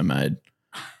Kievs are made?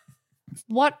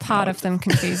 What part of them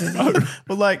confuses you?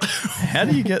 Well, like, how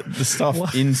do you get the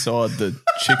stuff inside the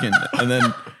chicken? And then,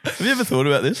 have you ever thought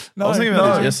about this? I was thinking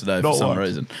about this yesterday for some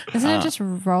reason. Isn't it just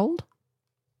rolled?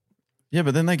 Yeah,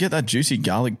 but then they get that juicy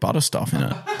garlic butter stuff in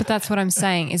it. But that's what I'm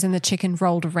saying. Isn't the chicken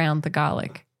rolled around the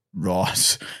garlic?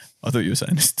 Right. I thought you were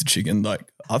saying it's the chicken. Like,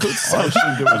 I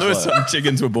thought some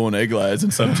chickens were born egg layers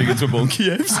and some chickens were born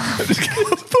Kievs. I just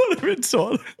put them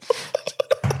inside.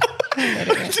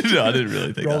 No, I didn't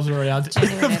really think Rolls that. around.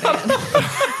 Genuine idiot.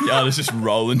 Yana's just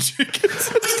rolling chickens.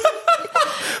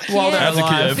 While they're How's it,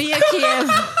 alive. Kiev? Via Kiev.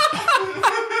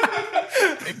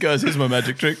 Guys, here's my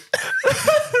magic trick.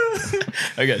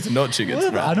 Okay, so not chickens.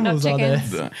 What Right. animals Not are there?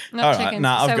 chickens. Not All right, chickens.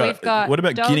 now So I've we've got What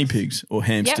about dogs. guinea pigs or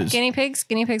hamsters? Yep, guinea pigs.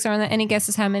 Guinea pigs are on there. Any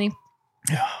guesses how many?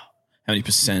 How many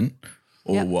percent?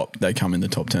 Or Yep. what? They come in the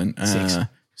top 10.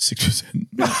 6%.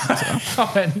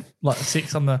 Like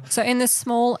 6 on the. So in the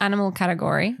small animal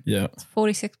category, Yeah.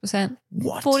 46%.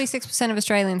 What? 46% of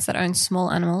Australians that own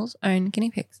small animals own guinea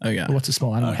pigs. Okay. What's a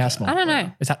small animal? How small? I don't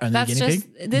know. Is that only That's a guinea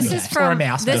just pig? this Okay. is Or a from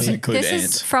mouse, this, doesn't include this is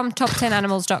ants. from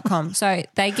top10animals.com. So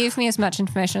they give me as much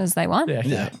information as they want,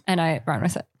 Yeah. and I run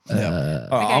with it. All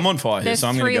right, I'm on fire here, There's so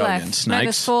I'm going to 3 go left. again. No,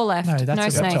 there's Snakes. 4 left. No, that's No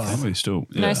a snakes. reptile. We still,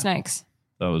 No yeah, snakes.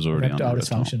 that was already Reptile under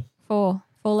reptile. dysfunction. 4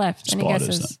 left. Any Spiders,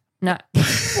 guesses? No.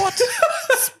 What?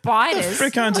 Spiders.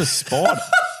 Frick owns a spider?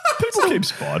 People keep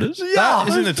spiders. That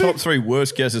is in the top 3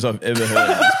 worst guesses I've ever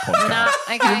heard in this podcast. No.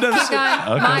 Okay, keep going.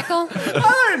 Okay. Michael.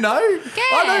 I don't know.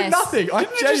 I know Guess. nothing. I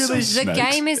genuinely. The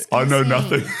game is I know easy.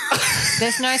 nothing.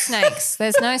 There's no snakes.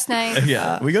 There's no snakes.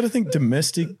 Yeah, we got to think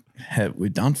domestic.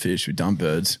 We've done fish, we've done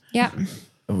birds. Yep.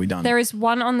 Have we done? There is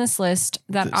one on this list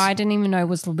that I didn't even know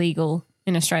was legal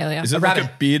in Australia. Is it like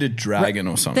a bearded dragon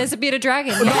or something? There's a bearded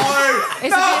dragon. Yeah.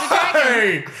 It's a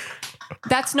bearded dragon.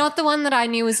 That's not the one that I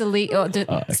knew was illegal,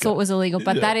 thought was illegal,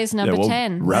 but that is number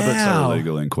 10. Rabbits Wow. are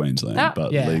illegal in Queensland, Oh.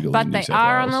 but Yeah. legal But in New they South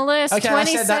are Wales. on the list. Okay, I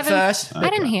said that first. I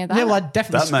didn't hear that. Yeah, well, I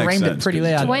definitely That makes screamed it sense, pretty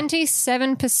because- loud.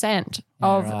 27%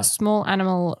 of small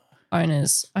animal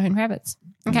owners own rabbits.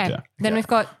 Okay. Okay. Then we've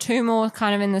got 2 more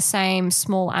kind of in the same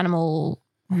small animal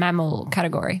mammal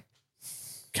category.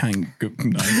 No,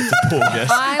 it's a poor guess.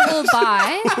 I will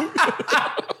buy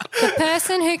the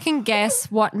person who can guess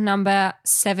what number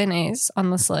 7 is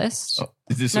on this list.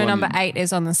 Is this No, one number 8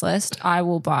 is on this list. I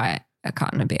will buy a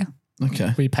carton of beer.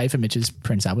 Okay. We pay for Mitch's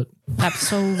Prince Albert.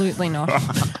 Absolutely not.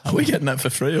 Are we getting that for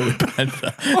free or are we paying for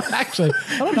that? Actually,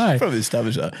 I don't know. Probably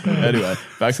established that. Anyway,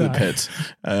 back to the pets.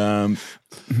 I don't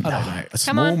know. A Come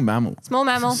small on. mammal. Small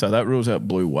mammal. So that rules out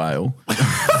blue whale.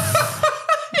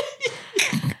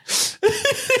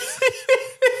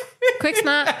 Quick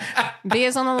smart.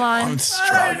 Beer's on the line. I'm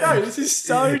struggling. No, this is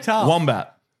so tough.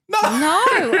 Wombat. No,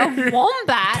 a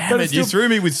wombat. Damn it, you threw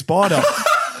me with spider.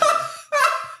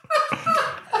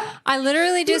 I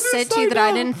literally just said to you that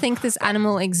I didn't think this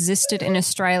animal existed in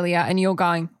Australia, and you're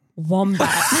going, wombat.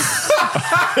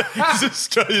 It's an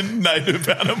Australian native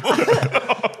animal.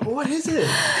 What is it?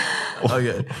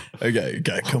 Okay,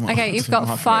 come on. Okay, you've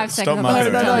got 5 seconds. Stop I've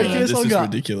marking got around. to tell you. This is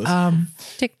ridiculous.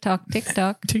 Tick tock, tick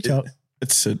tock. TikTok.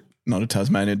 It's not a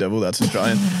Tasmanian devil. That's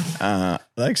Australian. Are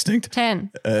they extinct?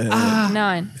 10,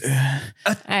 9,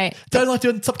 8. Don't like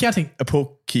doing stop counting. A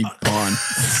porcupine.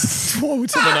 Why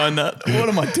would someone own that? What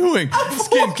am I doing?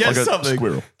 Skin, guess Like a something.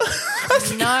 squirrel.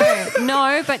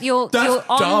 No, but you're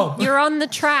on the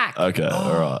track. Okay,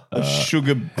 all right. A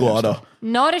sugar glider.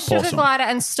 Not a sugar Possum. glider,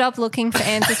 and stop looking for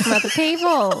answers from other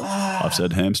people. I've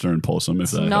said hamster and possum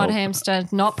if they Not help. hamster,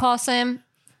 not possum.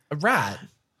 A rat.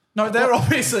 No, they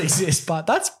obviously exist, but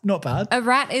that's not bad. A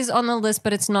rat is on the list,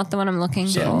 but it's not the one I'm looking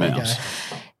So for. mouse.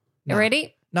 You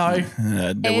ready? No.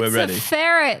 We're It's ready. a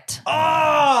ferret. Oh,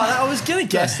 I was going to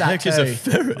guess that Heck is a too.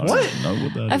 ferret? I don't know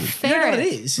what that A is. You don't know what ferret. it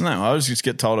is? No, I was just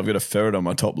get told I've got a ferret on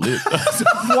my top lip.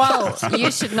 Well,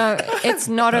 you should know it's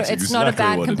not a That's not a exactly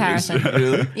bad what it is. comparison.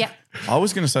 Really? Yep. I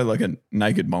was going to say like a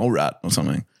naked mole rat or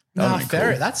something. No, That'd be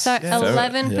ferret. cool. That's So yeah.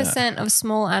 11% of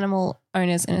small animal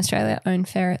owners in Australia own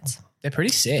ferrets. They're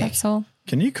pretty sick. That's all.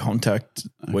 Can you contact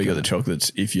We Got the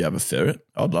Chocolates if you have a ferret?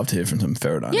 I'd love to hear from some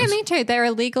ferret owners. Yeah, me too. They're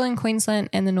illegal in Queensland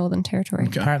and the Northern Territory.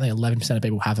 Apparently, 11% of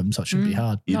people have them, so it shouldn't be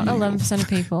hard. Not 11% of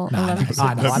people. 11%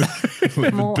 I know.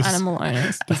 small animal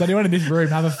owners. Does anyone in this room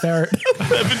have a ferret?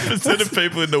 11% of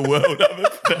people in the world have a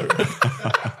ferret.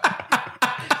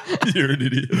 You're an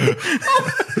idiot.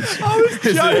 I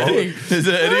was joking. Is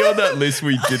there any on that list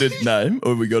we didn't name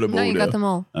or we got them No, all you now? got them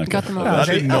all. You got them all. That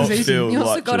did not feel You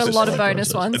also like got a just lot of like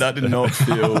bonus ones. That did not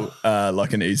feel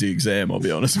like an easy exam, I'll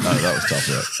be honest. No, that was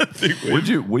tough.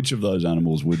 Yeah. Which of those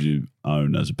animals would you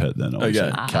own as a pet then? Obviously,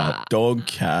 Okay. cat. Dog,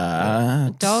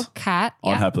 cat. Dog, cat. I'd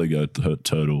Yeah. happily go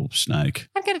turtle, snake.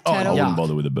 I'd get a I turtle. wouldn't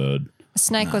bother with a bird. A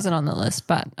snake wasn't on the list,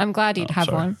 but I'm glad you'd have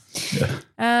sorry. one. Yeah.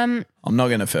 I'm not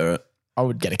going to ferret. I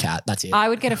would get a cat. That's it. I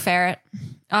would get a ferret.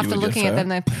 After would get a looking at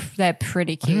them, they're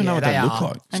pretty I don't even cute. know what they they look are.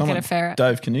 like. I'd get a ferret.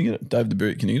 Dave, can you get Dave the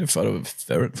Brute? Can you get a photo of a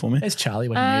ferret for me? There's Charlie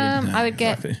when you need him. I would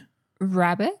get Exactly.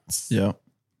 rabbits, Yeah.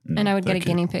 and I would get a thank you.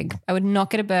 guinea pig. I would not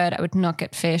get a bird. I would not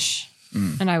get fish,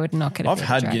 and I would not get a I've big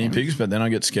had dragon. guinea pigs, but then I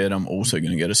get scared I'm also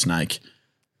going to get a snake.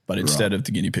 but instead of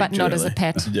the guinea pig. But not as a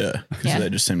pet. Yeah, because they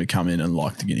just seem to come in and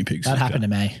like the guinea pigs. That happened to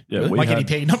me. Yeah, my guinea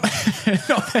pig, not You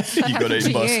got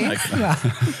eaten by a snake. Nah.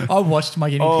 I watched my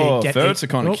guinea pig get ferrets are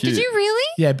kind of Oh, cute. Did you really?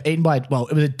 Yeah, eaten by, well,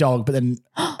 it was a dog, but then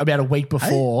about a week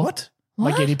before,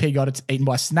 my guinea pig got eaten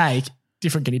by a snake.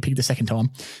 Different guinea pig the second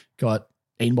time. Got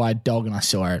eaten by a dog and I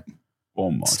saw it. Oh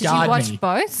my! Did you watch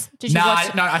both? Did you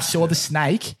watch No, I saw the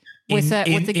snake with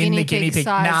the guinea pig size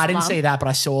No, I didn't lump? see that, but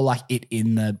I saw like it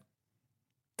in the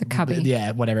cubby.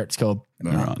 Yeah, whatever it's called.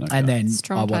 Right, okay. And then It's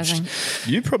I watched.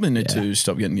 You probably need to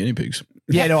stop getting guinea pigs.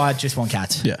 Yeah, no, I just want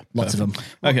cats. Yeah, lots of them.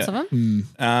 Okay. Lots of them?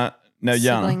 Now,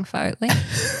 Jana. Sibling Foley.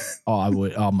 Oh, I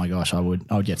would. Oh my gosh, I would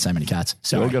get so many cats.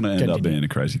 So You're going to end up being a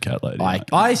crazy cat lady.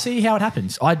 I see how it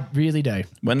happens. I really do.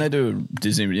 When they do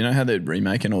Disney, you know how they're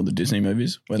remaking all the Disney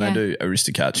movies? When they do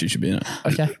Aristocats, you should be in it.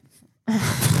 Okay.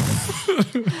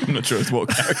 I'm not sure it's what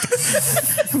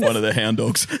character. One of the hound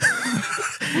dogs.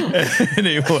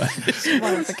 Anyway.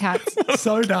 One of the cats.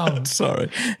 So dumb. Sorry.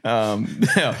 Now,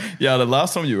 the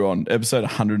last time you were on, episode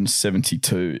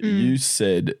 172, you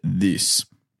said this.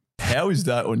 How is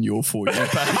that on your For You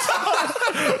page?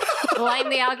 Blame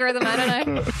the algorithm. I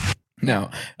don't know.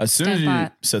 Now, as soon as you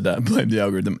said that, blame the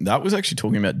algorithm, that was actually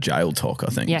talking about jail talk, I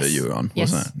think, Yes. that you were on,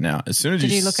 Yes. wasn't it? Now, as soon as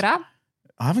Did you look it up?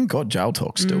 I haven't got jail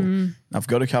talk still. I've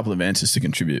got a couple of answers to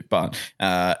contribute, but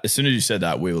as soon as you said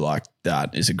that, we were like,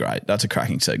 that's a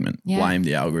cracking segment. Yeah. Blame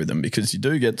the algorithm, because you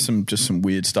do get some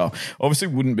weird stuff. Obviously,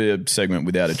 wouldn't be a segment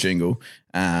without a jingle,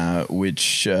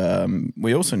 which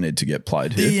we also need to get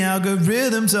played here. The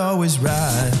algorithm's always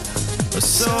right.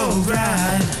 So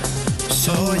right.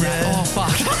 So yeah. Oh,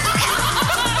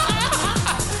 fuck.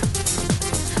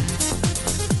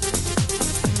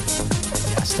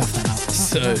 Stuff that up.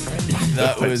 So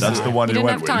that's the one You you didn't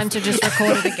went have with. time to just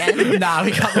record it again. Nah,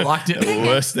 we kind of liked it. The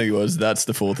worst thing was that's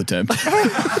the fourth attempt.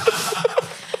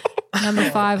 Number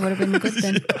 5 would have been good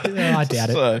then. I doubt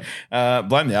it. So,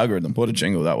 blame the algorithm. What a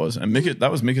jingle that was. And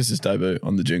that was Mikas' debut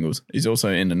on the jingles. He's also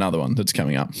in another one that's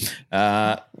coming up.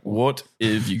 What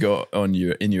have you got in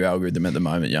your algorithm at the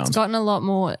moment, Jans? It's gotten a lot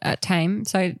more tame.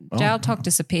 So jail talk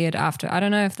disappeared after. I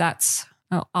don't know if that's.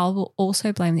 I'll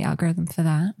also blame the algorithm for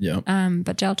that. Yeah.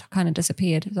 But jail talk kind of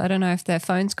disappeared. So I don't know if their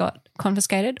phones got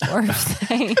confiscated or if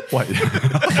they. Wait.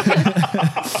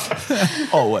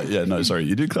 Oh, wait. Yeah, no, sorry.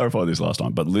 You did clarify this last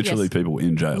time, but literally Yes. people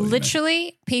in jail. you mean?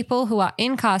 Literally people who are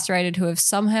incarcerated who have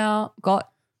somehow got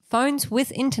phones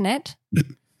with internet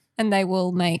and they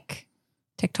will make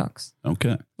TikToks.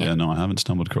 Okay. Yeah, no, I haven't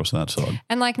stumbled across that side.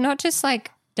 And like not just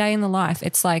like day in the life,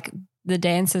 it's like the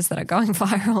dances that are going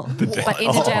viral, but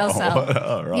in the jail cell.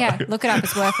 Oh, right. Yeah, look it up.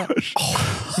 It's worth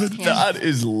it. That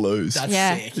is loose. That's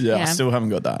Yeah. sick. Yeah, I Yeah. still haven't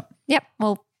got that. Yep.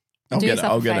 Well, I'll do get it.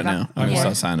 yourself I'll a get it favour. now. I'm going to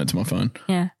start saying it to my phone.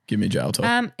 Yeah. Give me jail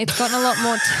talk. It's gotten a lot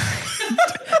more.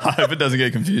 I hope it doesn't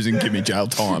get confusing. Give me jail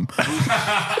time.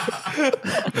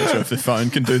 Not sure if the phone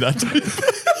can do that to you.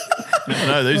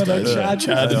 No, these days.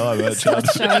 Chad.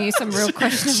 Starts showing you some real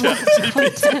questionable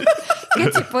content.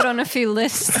 Gets you put on a few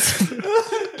lists.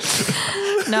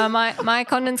 No, my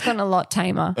content's gotten a lot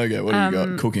tamer. Okay, what do you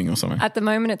got? Cooking or something? At the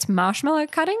moment, it's marshmallow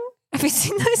cutting. Have you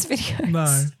seen those videos?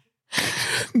 No.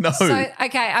 No. So,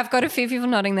 okay, I've got a few people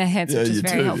nodding their heads, Yeah, which is you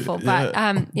very do. helpful. Yeah.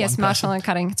 But yes, marshmallow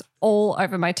cutting. It's all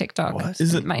over my TikTok.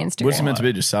 Is it my Instagram? What's it meant to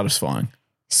be? Just satisfying.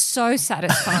 So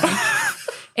satisfying.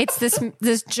 It's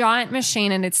this giant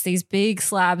machine and it's these big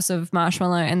slabs of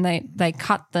marshmallow and they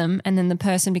cut them and then the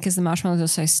person, because the marshmallows are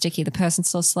so sticky, the person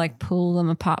still has to like pull them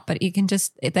apart, but you can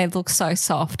just, they look so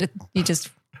soft. It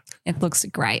looks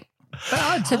great.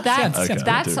 So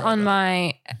that's on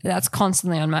my, that's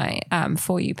constantly on my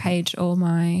For You page or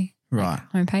my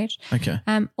homepage. Okay.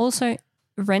 Also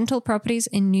rental properties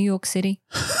in New York City.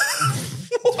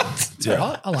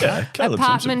 Yeah. I like that.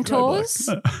 Apartment tours.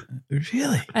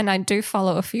 Really? And I do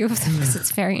follow a few of them because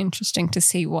it's very interesting to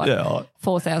see what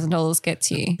 $4,000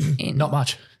 gets you in. Not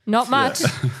much. Not much.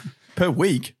 Per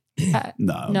week? No, a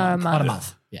month. Not a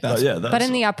month. Yeah. That's But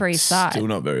in the Upper East Side. Still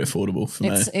not very affordable for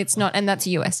me. It's not, and that's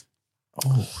US.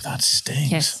 Oh, that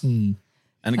stinks. Yes. And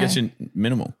it gets you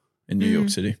minimal in New York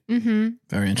City. Mm-hmm.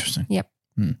 Very interesting. Yep.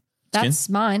 That's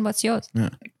mine. What's yours? Yeah.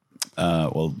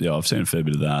 Well, yeah, I've seen a fair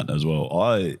bit of that as well.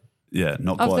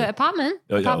 Not Of quite. the apartment?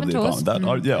 Oh, yeah, Apartment the tours?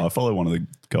 apartment. I follow one of the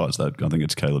guys that I think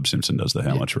it's Caleb Simpson does the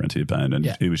How Much Rent Are You Paying, and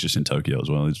he was just in Tokyo as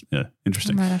well. It's,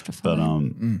 interesting. I might have to follow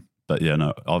But yeah,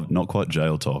 no, I've not quite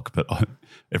jail talk, but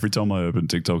every time I open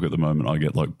TikTok at the moment, I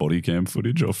get like body cam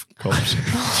footage of cops.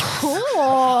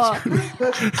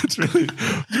 It's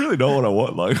really not what I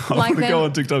want. Like I Like want to them- go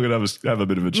on TikTok and have a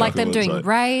bit of a chuckle. Like them and doing say-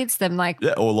 raids, them like.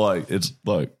 Yeah, or like it's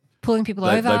like pulling people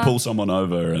They over. pull someone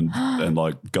over and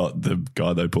like got the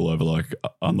guy they pull over like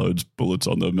unloads bullets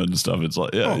on them and stuff. It's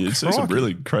like, yeah, you see some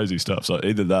really crazy stuff. So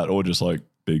either that or just like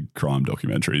big crime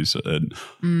documentaries and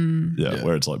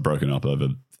where it's like broken up over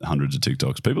hundreds of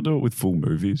TikToks. People do it with full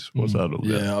movies. What's that all about?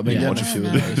 Yeah, I've been watching a few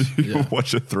of those. You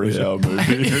watch a 3-hour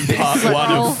movie. Part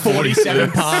 1 of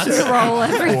 47 parts. Roll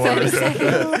every 30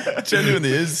 seconds.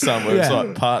 Genuinely is somewhere. It's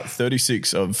like part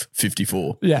 36 of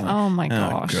 54. Yeah. Oh my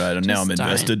gosh. Great. And now I'm Just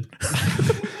invested.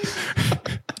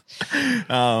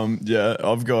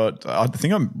 I've got, I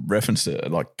think I referenced it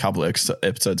like a couple of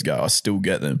episodes ago. I still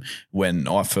get them when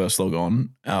I first log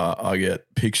on. I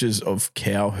get pictures of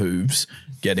cow hooves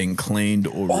getting cleaned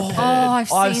or repaired. Oh, I've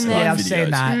seen that. Yeah, I've seen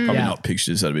that. Probably Yeah. not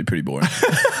pictures. That'd be pretty boring.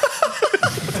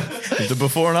 The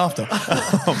before and after.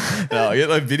 No, I get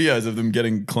like videos of them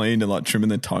getting cleaned and like trimming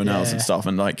their toenails and stuff.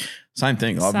 And like, same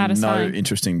thing. I've no Satisfying.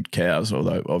 interest in cows,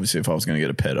 although obviously if I was going to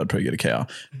get a pet, I'd probably get a cow.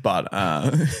 But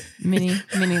Mini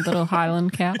little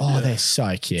Highland cow. Oh, they're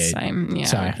so cute. Same. Yeah,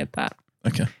 Sorry. I get that.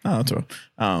 okay. Oh, that's all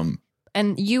right.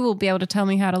 And you will be able to tell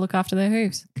me how to look after their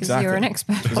hooves because you're an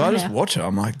expert. Because I just watch it.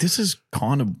 I'm like, this is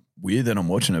kind of weird that I'm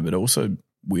watching it, but also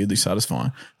weirdly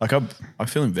satisfying. Like I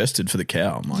feel invested for the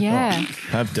cow. I'm like, Yeah. I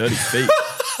have dirty feet.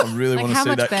 I really Like want to how see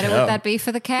much that better cow. would that be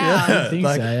for the cow? Yeah, I think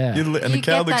like, so, yeah. and the You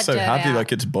cow get looks that so dirt happy, out.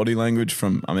 like its body language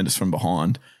from, I mean, it's from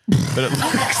behind, but it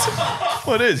looks,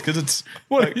 well, it is because it's,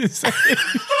 what are you saying?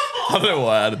 I don't know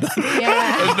why I added that.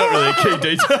 Yeah. It's not really a key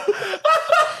detail.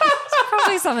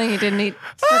 Probably something you didn't need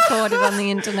recorded on the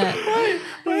internet.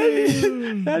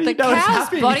 The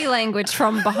cow's body language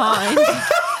from behind.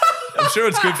 I'm sure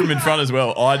it's good from in front as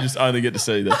well. I just only get to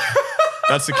see that.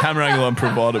 That's the camera angle I'm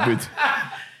provided with.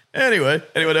 Anyway,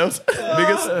 anyone else?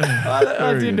 Biggest?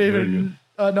 I didn't even.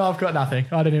 No, I've got nothing.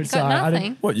 I didn't even. Sorry, I nothing?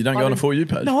 didn't. What, you don't go on a For You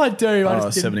page? No, I do. I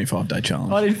just didn't. 75-day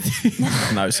challenge. I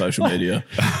didn't. No social media.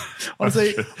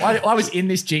 Honestly, I was in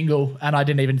this jingle and I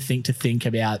didn't even think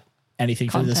about anything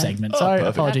for the Content. segment. So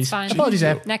apologies. That's fine. Apologies,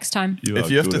 Em. Next time. If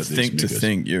you have to think to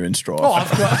think, you're in strife. Oh, I've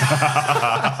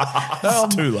got.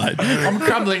 It's too late. I'm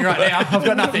crumbling right now. I've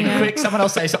got nothing. Yeah. Quick, someone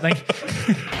else say something.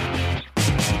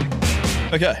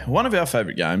 Okay, one of our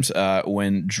favourite games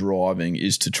when driving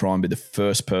is to try and be the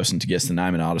first person to guess the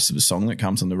name and artist of a song that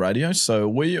comes on the radio. So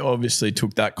we obviously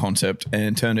took that concept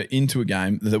and turned it into a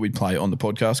game that we play on the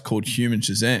podcast called Human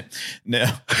Shazam.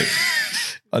 Now,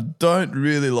 I don't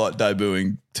really like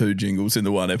debuting two jingles in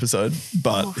the one episode,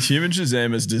 but Human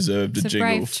Shazam has deserved a It's a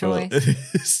jingle. brave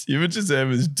choice. Human Shazam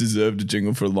has deserved a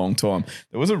jingle for a long time.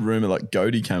 There was a rumour like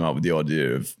Godey came up with the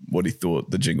idea of what he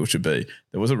thought the jingle should be.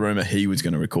 There was a rumour he was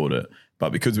going to record it.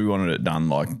 But because we wanted it done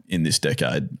like in this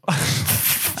decade,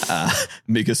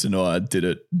 Mikas and I did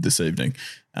it this evening.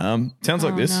 Sounds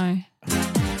like this. No.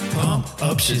 Pump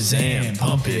up Shazam,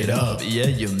 pump it up. Yeah,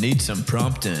 you'll need some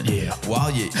prompting. Yeah.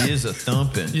 While your ears are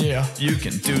thumping. Yeah. You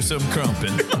can do some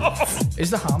crumping.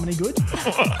 Is the harmony good?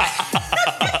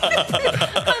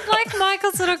 I'd like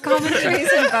Michael's little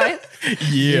commentaries in both.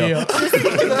 Yeah.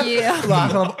 Yeah.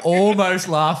 Like, I'm almost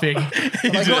laughing.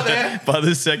 I got there. By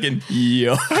the second,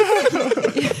 yeah.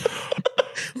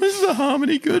 Was the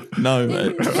harmony good? No,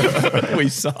 mate. We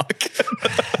suck.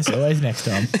 It's always next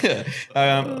time.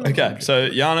 Okay, so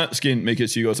Jana, Skin,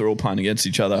 Mikas, you guys are all playing against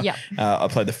each other. Yep. I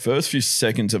played the first few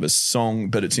seconds of a song,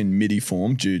 but it's in MIDI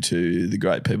form due to the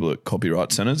great people at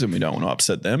Copyright Centres, and we don't want to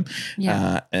upset them.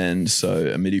 Yeah. And so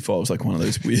a MIDI file is like one of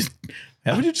those weird.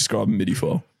 How would you describe a MIDI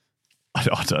file?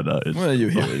 I don't know. Well, you'll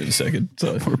hear it in a second.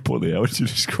 So More importantly, how would you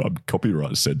describe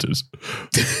copyright centres?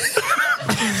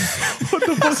 What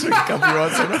the fuck's a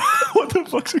copyright centre? What the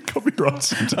fuck's a copyright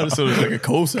centre? I just thought it was like a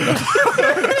call centre.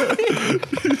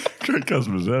 Great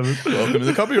customer service. Welcome to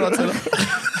the Copyright Centre.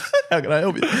 How can I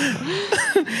help you?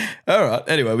 All right.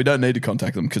 Anyway, we don't need to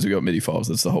contact them because we got MIDI files.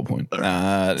 That's the whole point.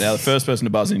 Now, the first person to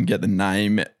buzz in and get the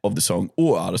name of the song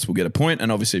or artist will get a point.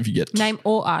 And obviously, if you get Name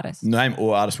or artist. name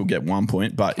or artist will get 1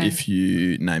 point. But if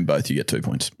you name both, you get 2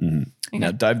 points. Mm-hmm. Okay.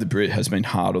 Now, Dave the Brit has been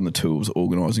hard on the tools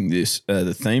organising this.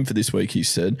 The theme for this week, he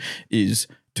said, is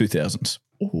 2000s.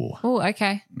 Oh,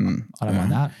 okay. I don't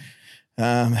mind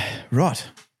that. Right.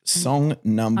 Song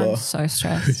number. I'm so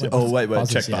stressed. Wait.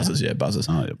 Buzzers, Check yeah. buzzers. Yeah, buzzers.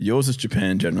 Oh, yep. Yours is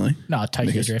Japan generally. No,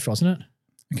 Tokyo Drift, wasn't it?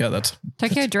 Okay, that's.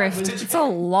 Tokyo Drift. It's a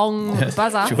long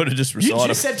buzzer. Do you want to just You recite?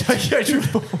 just said Tokyo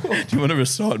Drift before. Do you want to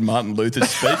recite Martin Luther's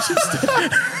speech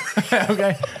instead?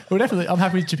 Okay. Well, definitely. I'm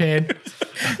happy with Japan.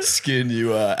 Skin,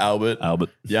 you are Albert.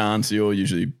 Jan, so you're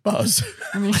usually Buzz.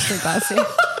 I'm usually Buzzy.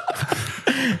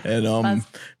 And Buzz.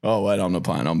 oh wait, I'm not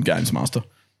playing. I'm Games Master.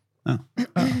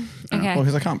 Okay. Well,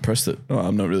 because I can't press it. Oh,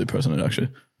 I'm not really pressing it actually.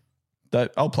 Dave,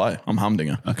 I'll play. I'm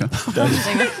Humdinger. Okay.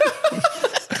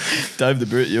 Dave the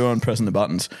Brit, you're on pressing the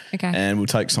buttons. Okay. And we'll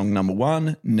take song number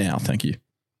 1 now. Thank you.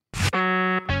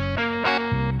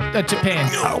 Japan.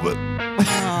 Albert.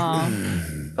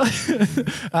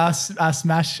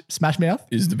 Smash Mouth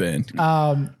is the band. Why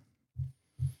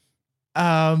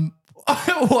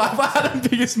the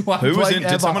biggest one? Who was in?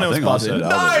 Did someone else buzz in? No.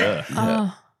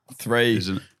 Yeah.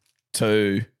 3,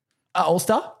 2. All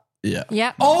Star. Yeah.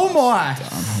 Yep. Oh my!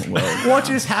 Well, What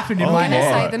just happened in I'm my gonna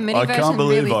head? say the MIDI I version can't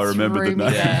believe really I remembered threw the me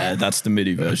name. there. Yeah, that's the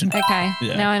MIDI version. Okay,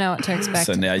 Yeah. now I know what to expect.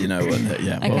 So now you know what.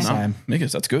 Yeah. Okay. Well Same. done,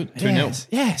 Mikas. That's good. 2-0.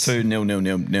 Yes.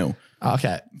 2-0.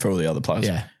 Okay. For all the other players.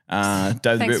 Yeah. Dave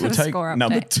the Thanks Brit for will the take score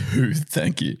number update. 2.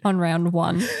 Thank you. On round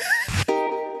 1.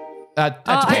 Japan.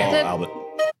 Albert.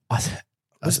 I got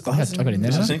it in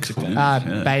there. I didn't think so. I?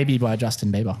 Yeah. Baby by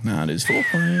Justin Bieber. No, it is 4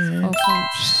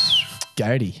 points.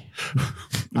 Goaty.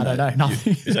 I don't know.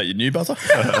 Nothing. Is that your new buzzer?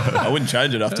 I wouldn't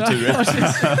change it after 2 rounds. I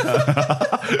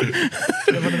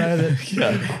want to know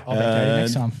that. I'll be Goaty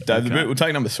next time. Dave the Brit will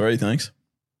take number 3. Thanks.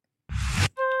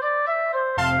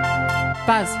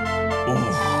 Buzz.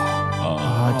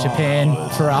 Oh, Japan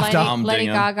for after. Lady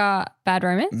Gaga, Bad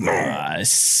Romance.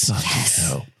 Nice.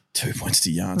 Yes. 2 points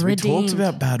to Jans. We Redeemed. talked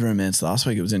about Bad Romance last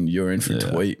week. It was in You're In for a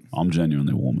Tweet. I'm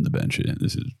genuinely warming the bench here.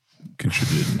 This is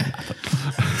contributing.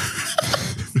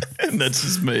 And that's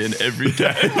just me in every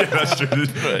game. That's true.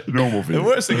 Normal thing. The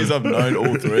worst thing is I've known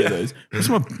all 3 of these. What's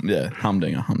my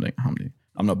humdinger.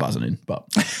 I'm not buzzing in, but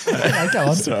Go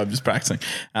on. so I'm just practicing.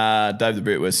 Dave the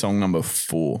Brit, we're song number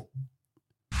 4.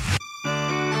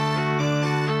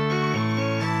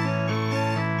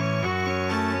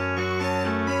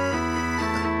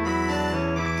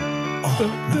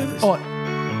 Oh,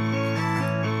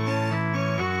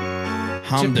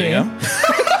 Humdinger.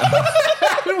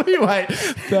 we wait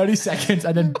 30 seconds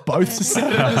and then both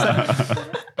said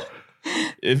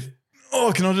it.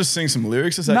 Can I just sing some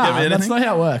lyrics? Does that Nah, get me anything? that's not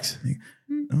how it works.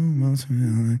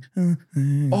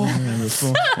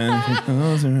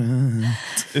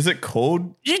 Is it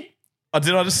called? Did I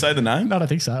just say the name? No, I don't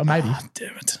think so. Or maybe.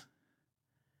 Damn it.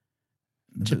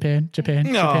 Japan.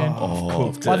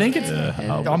 Oh, I think it's.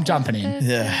 I'm jumping in.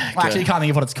 Yeah. I actually can't think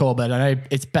of what it's called, but I know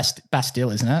it's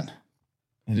Bastille, isn't it?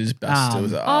 It is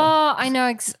Bastille. Oh, I know.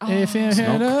 If you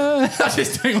had I'm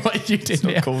just doing what you did. It's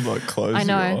not called like Close I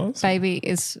know. Your Eyes. Baby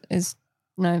is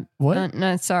no. What?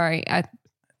 No, sorry.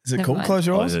 Is it Never called mind. Close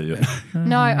Your Eyes?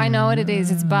 No, I know what it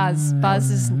is. It's Buzz. Buzz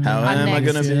is. How am I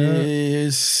next. going to be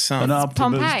something?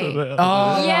 Pompeii.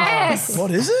 Oh, Yes.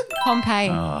 What is it? Pompeii.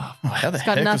 How the It's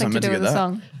got heck was I nothing to meant do to with get the that?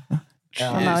 song.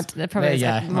 Oh, no, it probably There has you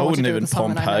like go. more I wouldn't to do even with the song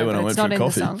than I Pompeii know, when I but went it's for not in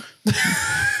coffee. the song.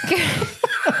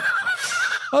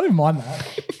 I didn't mind that.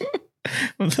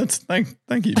 Well,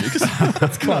 thank you, because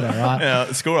That's quite all right.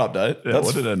 yeah, score update. Yeah,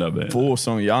 what did it end up being? 4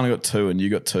 songs. Jana got 2 and you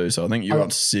got 2, so I think you're I on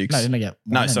got- 6. No, didn't I get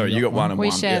one? No, sorry, you got 1 and We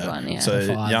 1. shared one, yeah. So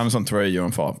 5. Jana's on 3, you're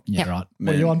on 5. Yeah, Yep. right.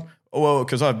 What are you on? Well,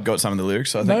 because I've got some of the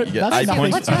lyrics, so I think No, you get that's 8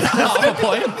 nothing. points. What's yours? Half a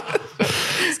point.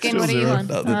 Skin, what are you on?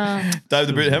 Dave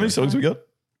the Brit, how many songs we got?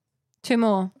 2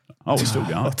 more. Oh, we're still I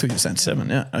going. thought you were saying 7,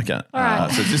 yeah. Okay. All right.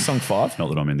 So is this song 5? Not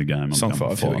that I'm in the game. I'm Song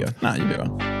going 5, here we go. No, you'll be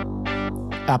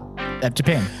right.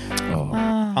 Japan.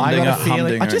 I got a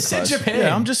feeling. I just said Japan.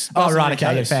 Yeah, I'm just. Oh, right. buzzing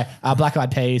Okay. Yeah, in fair. Black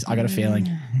Eyed Peas. I got a feeling.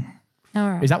 All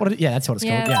right. Is that what it is? Yeah, that's what it's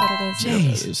Yeah, called. that's what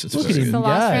it is. Jeez. It's Look very at good. him The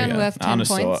last go. round worth 10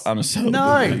 points. Unassailable.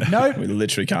 No. We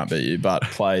literally can't beat you, but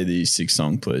play the 6th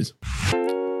song, please.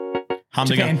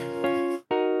 Humdinger. Japan.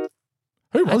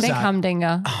 Who I was think that?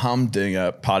 Humdinger.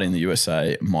 Humdinger, Party in the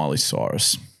USA, Miley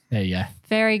Cyrus. There you go.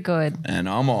 Very good. And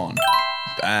I'm on.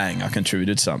 Bang, I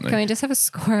contributed something. Can we just have a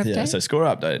score update? Yeah, so score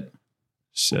update.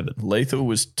 7. Lethal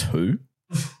was 2.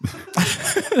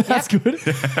 That's good. I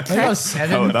think I was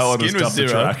 7. Oh, that one was Skin was tough to 0.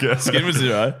 track. Yeah. Skin was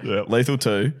 0. Yeah. Lethal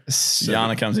 2.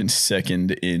 Jana comes in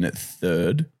 2nd in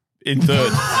 3rd. In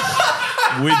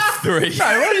 3rd. With 3.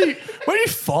 No, what are you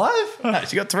 5? No,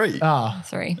 she got 3. Oh,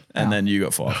 3. And then you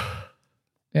got 5.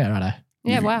 yeah, righto.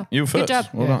 Yeah, wow. You were first. Good job.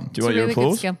 Well done. Do you It's want a your really good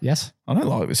applause? skill. Yes. I don't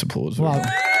like this applause. Well,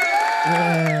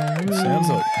 Sounds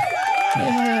like.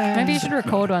 Maybe you should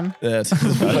record one. Yeah, it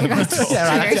sounds over the top.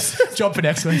 yeah, right. Job for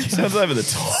next week. Sounds over the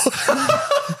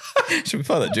top. Should we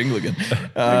play that jingle again?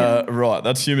 Right,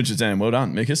 that's Human Shazam. Well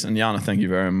done, Mikas. And Jana, thank you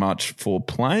very much for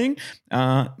playing.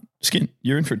 Skin,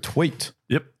 you're in for a tweet.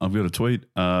 Yep, I've got a tweet.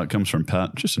 It comes from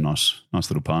Pat. Just a nice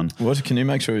little pun. What? Can you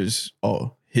make sure it's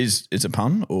a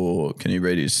pun, or can you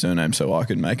read his surname so I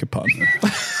can make a pun?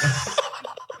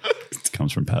 It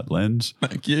comes from Pat Lenz.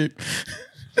 Thank you.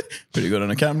 Pretty good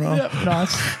on a camera. Yep,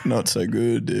 nice. Not so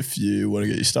good if you want to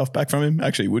get your stuff back from him.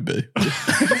 Actually, would be.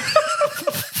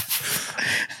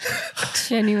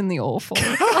 Genuinely awful.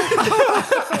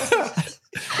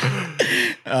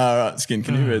 All right, Skin,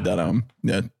 can you read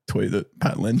that tweet that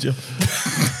Pat lends you?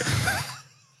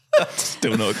 That's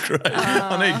still not great.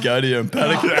 I need to go to you and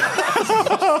panic.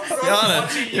 Jana,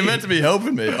 you're meant to be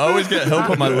helping me. I always get help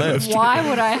on my left. Why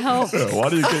would I help? Why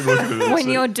do you keep looking at this? When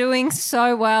you're doing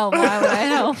so well, why would I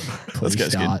help? Let's go,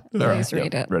 Skin. Please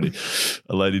read it. Ready.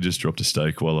 A lady just dropped a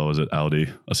steak while I was at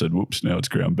Aldi. I said, whoops, now it's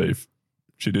ground beef.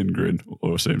 She didn't grin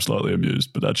or seem slightly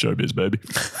amused, but that's showbiz, baby.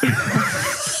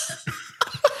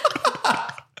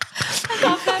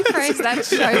 Phrase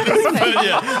that's showbiz baby.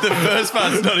 Yeah, the first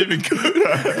part's not even good.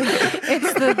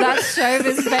 It's the that's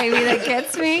showbiz baby that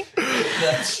gets me.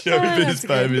 That showbiz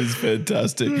baby is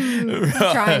fantastic.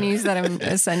 Try and use that in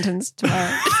a sentence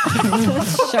tomorrow.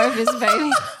 Showbiz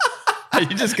baby. Are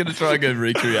you just going to try and go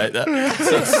recreate that?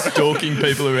 Start stalking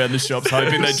people around the shops,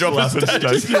 hoping they drop a steak.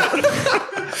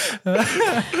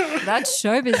 That's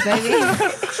showbiz, baby.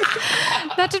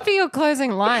 That should be your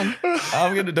closing line.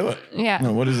 I'm going to do it. Yeah.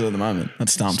 No, what is it at the moment?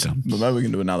 That's stumped. But maybe we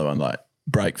can do another one, like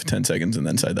break for 10 seconds and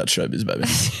then say that's showbiz, baby.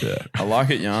 Yeah. I like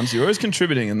it, Jans. You're always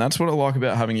contributing, and that's what I like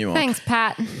about having you on. Thanks,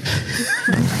 Pat.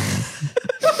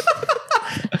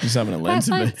 Just having a lens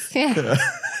in me. Yeah.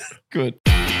 Good.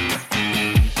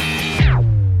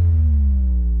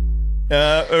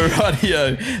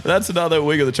 Rightio. That's another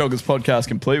Week of the Chocolates podcast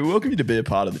complete. We welcome you to be a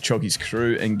part of the Chockies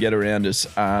crew and get around us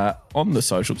on the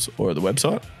socials or at the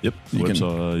website. Yep. The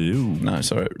website. No,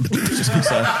 sorry. Just going to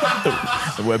say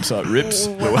the website rips.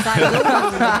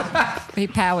 Be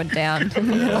powered down. That's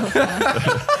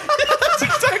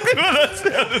exactly what that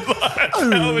sounded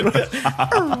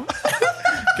like.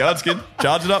 Go on, Skin.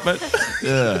 Charge it up, mate.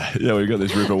 Yeah, we've got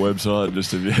this Ripper website.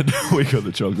 Just if you head to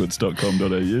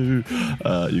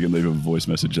weekofthechocolates.com.au, you can leave a voice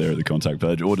message there at the contact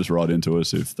page or just write into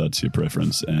us if that's your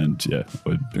preference. And yeah,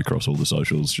 we're across all the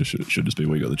socials. Should just be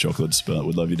We Got the Chocolates, but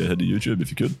we'd love you to head to YouTube if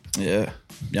you could. Yeah.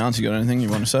 Jans, you got anything you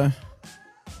want to say?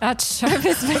 That's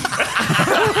showbiz.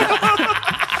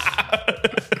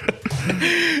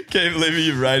 Keep leaving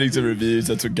your ratings and reviews.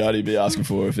 That's what Gutty'd be asking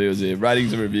for if he was here.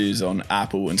 Ratings and reviews on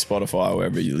Apple and Spotify,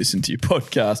 wherever you listen to your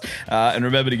podcast. And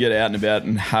remember to get out and about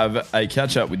and have a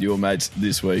catch up with your mates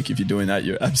this week. If you're doing that,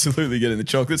 you're absolutely getting the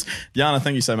chocolates. Jana,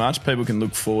 thank you so much. People can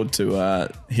look forward to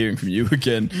hearing from you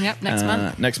again. Yep, next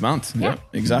month. Next month. Yep,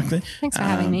 exactly. Thanks for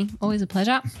having me. Always a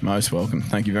pleasure. Most welcome.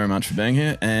 Thank you very much for being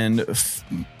here. And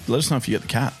let us know if you get the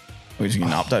cat. We're just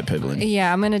going to update people.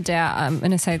 Yeah, I'm going to doubt. I'm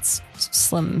going to say it's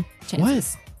slim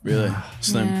chances. What? Really?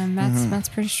 Slim? Yeah, Matt's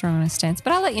pretty strong on his stance.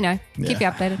 But I'll let you know. Yeah. Keep you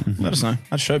updated. Let us know.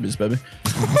 That's showbiz, baby.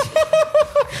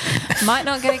 Might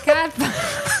not get a cat.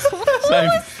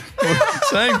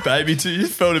 Saying baby to you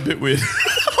felt a bit weird.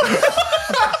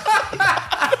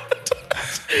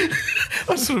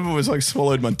 I sort of almost like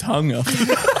swallowed my tongue up.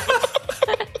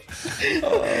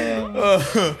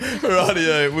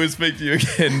 Rightio, we'll speak to you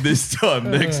again this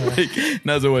time next week. And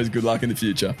as always, good luck in the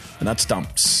future. And that's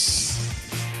Stumps.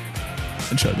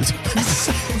 And show this.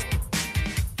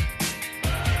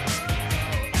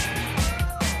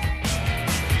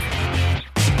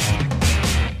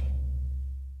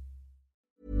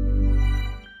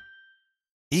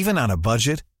 Even on a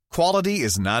budget, quality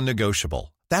is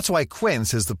non-negotiable. That's why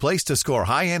Quince is the place to score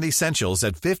high-end essentials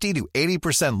at 50 to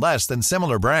 80% less than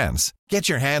similar brands. Get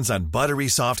your hands on buttery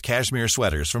soft cashmere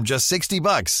sweaters from just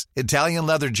 $60, Italian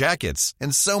leather jackets,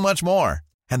 and so much more.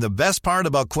 And the best part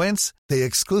about Quince, they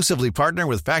exclusively partner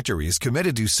with factories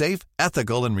committed to safe,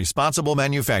 ethical, and responsible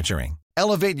manufacturing.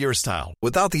 Elevate your style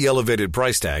without the elevated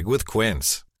price tag with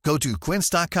Quince. Go to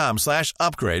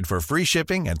quince.com/upgrade for free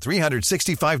shipping and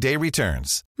 365-day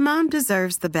returns. Mom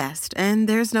deserves the best, and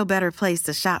there's no better place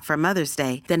to shop for Mother's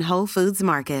Day than Whole Foods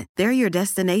Market. They're your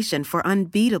destination for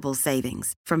unbeatable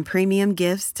savings, from premium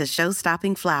gifts to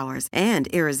show-stopping flowers and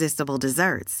irresistible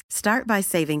desserts. Start by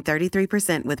saving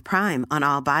 33% with Prime on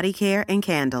all body care and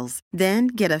candles. Then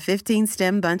get a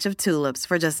 15-stem bunch of tulips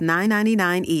for just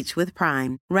 $9.99 each with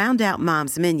Prime. Round out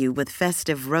Mom's menu with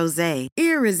festive rosé,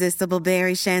 irresistible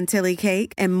berry chantilly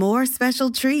cake, and more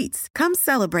special treats. Come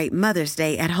celebrate Mother's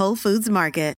Day at Whole Foods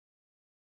Market.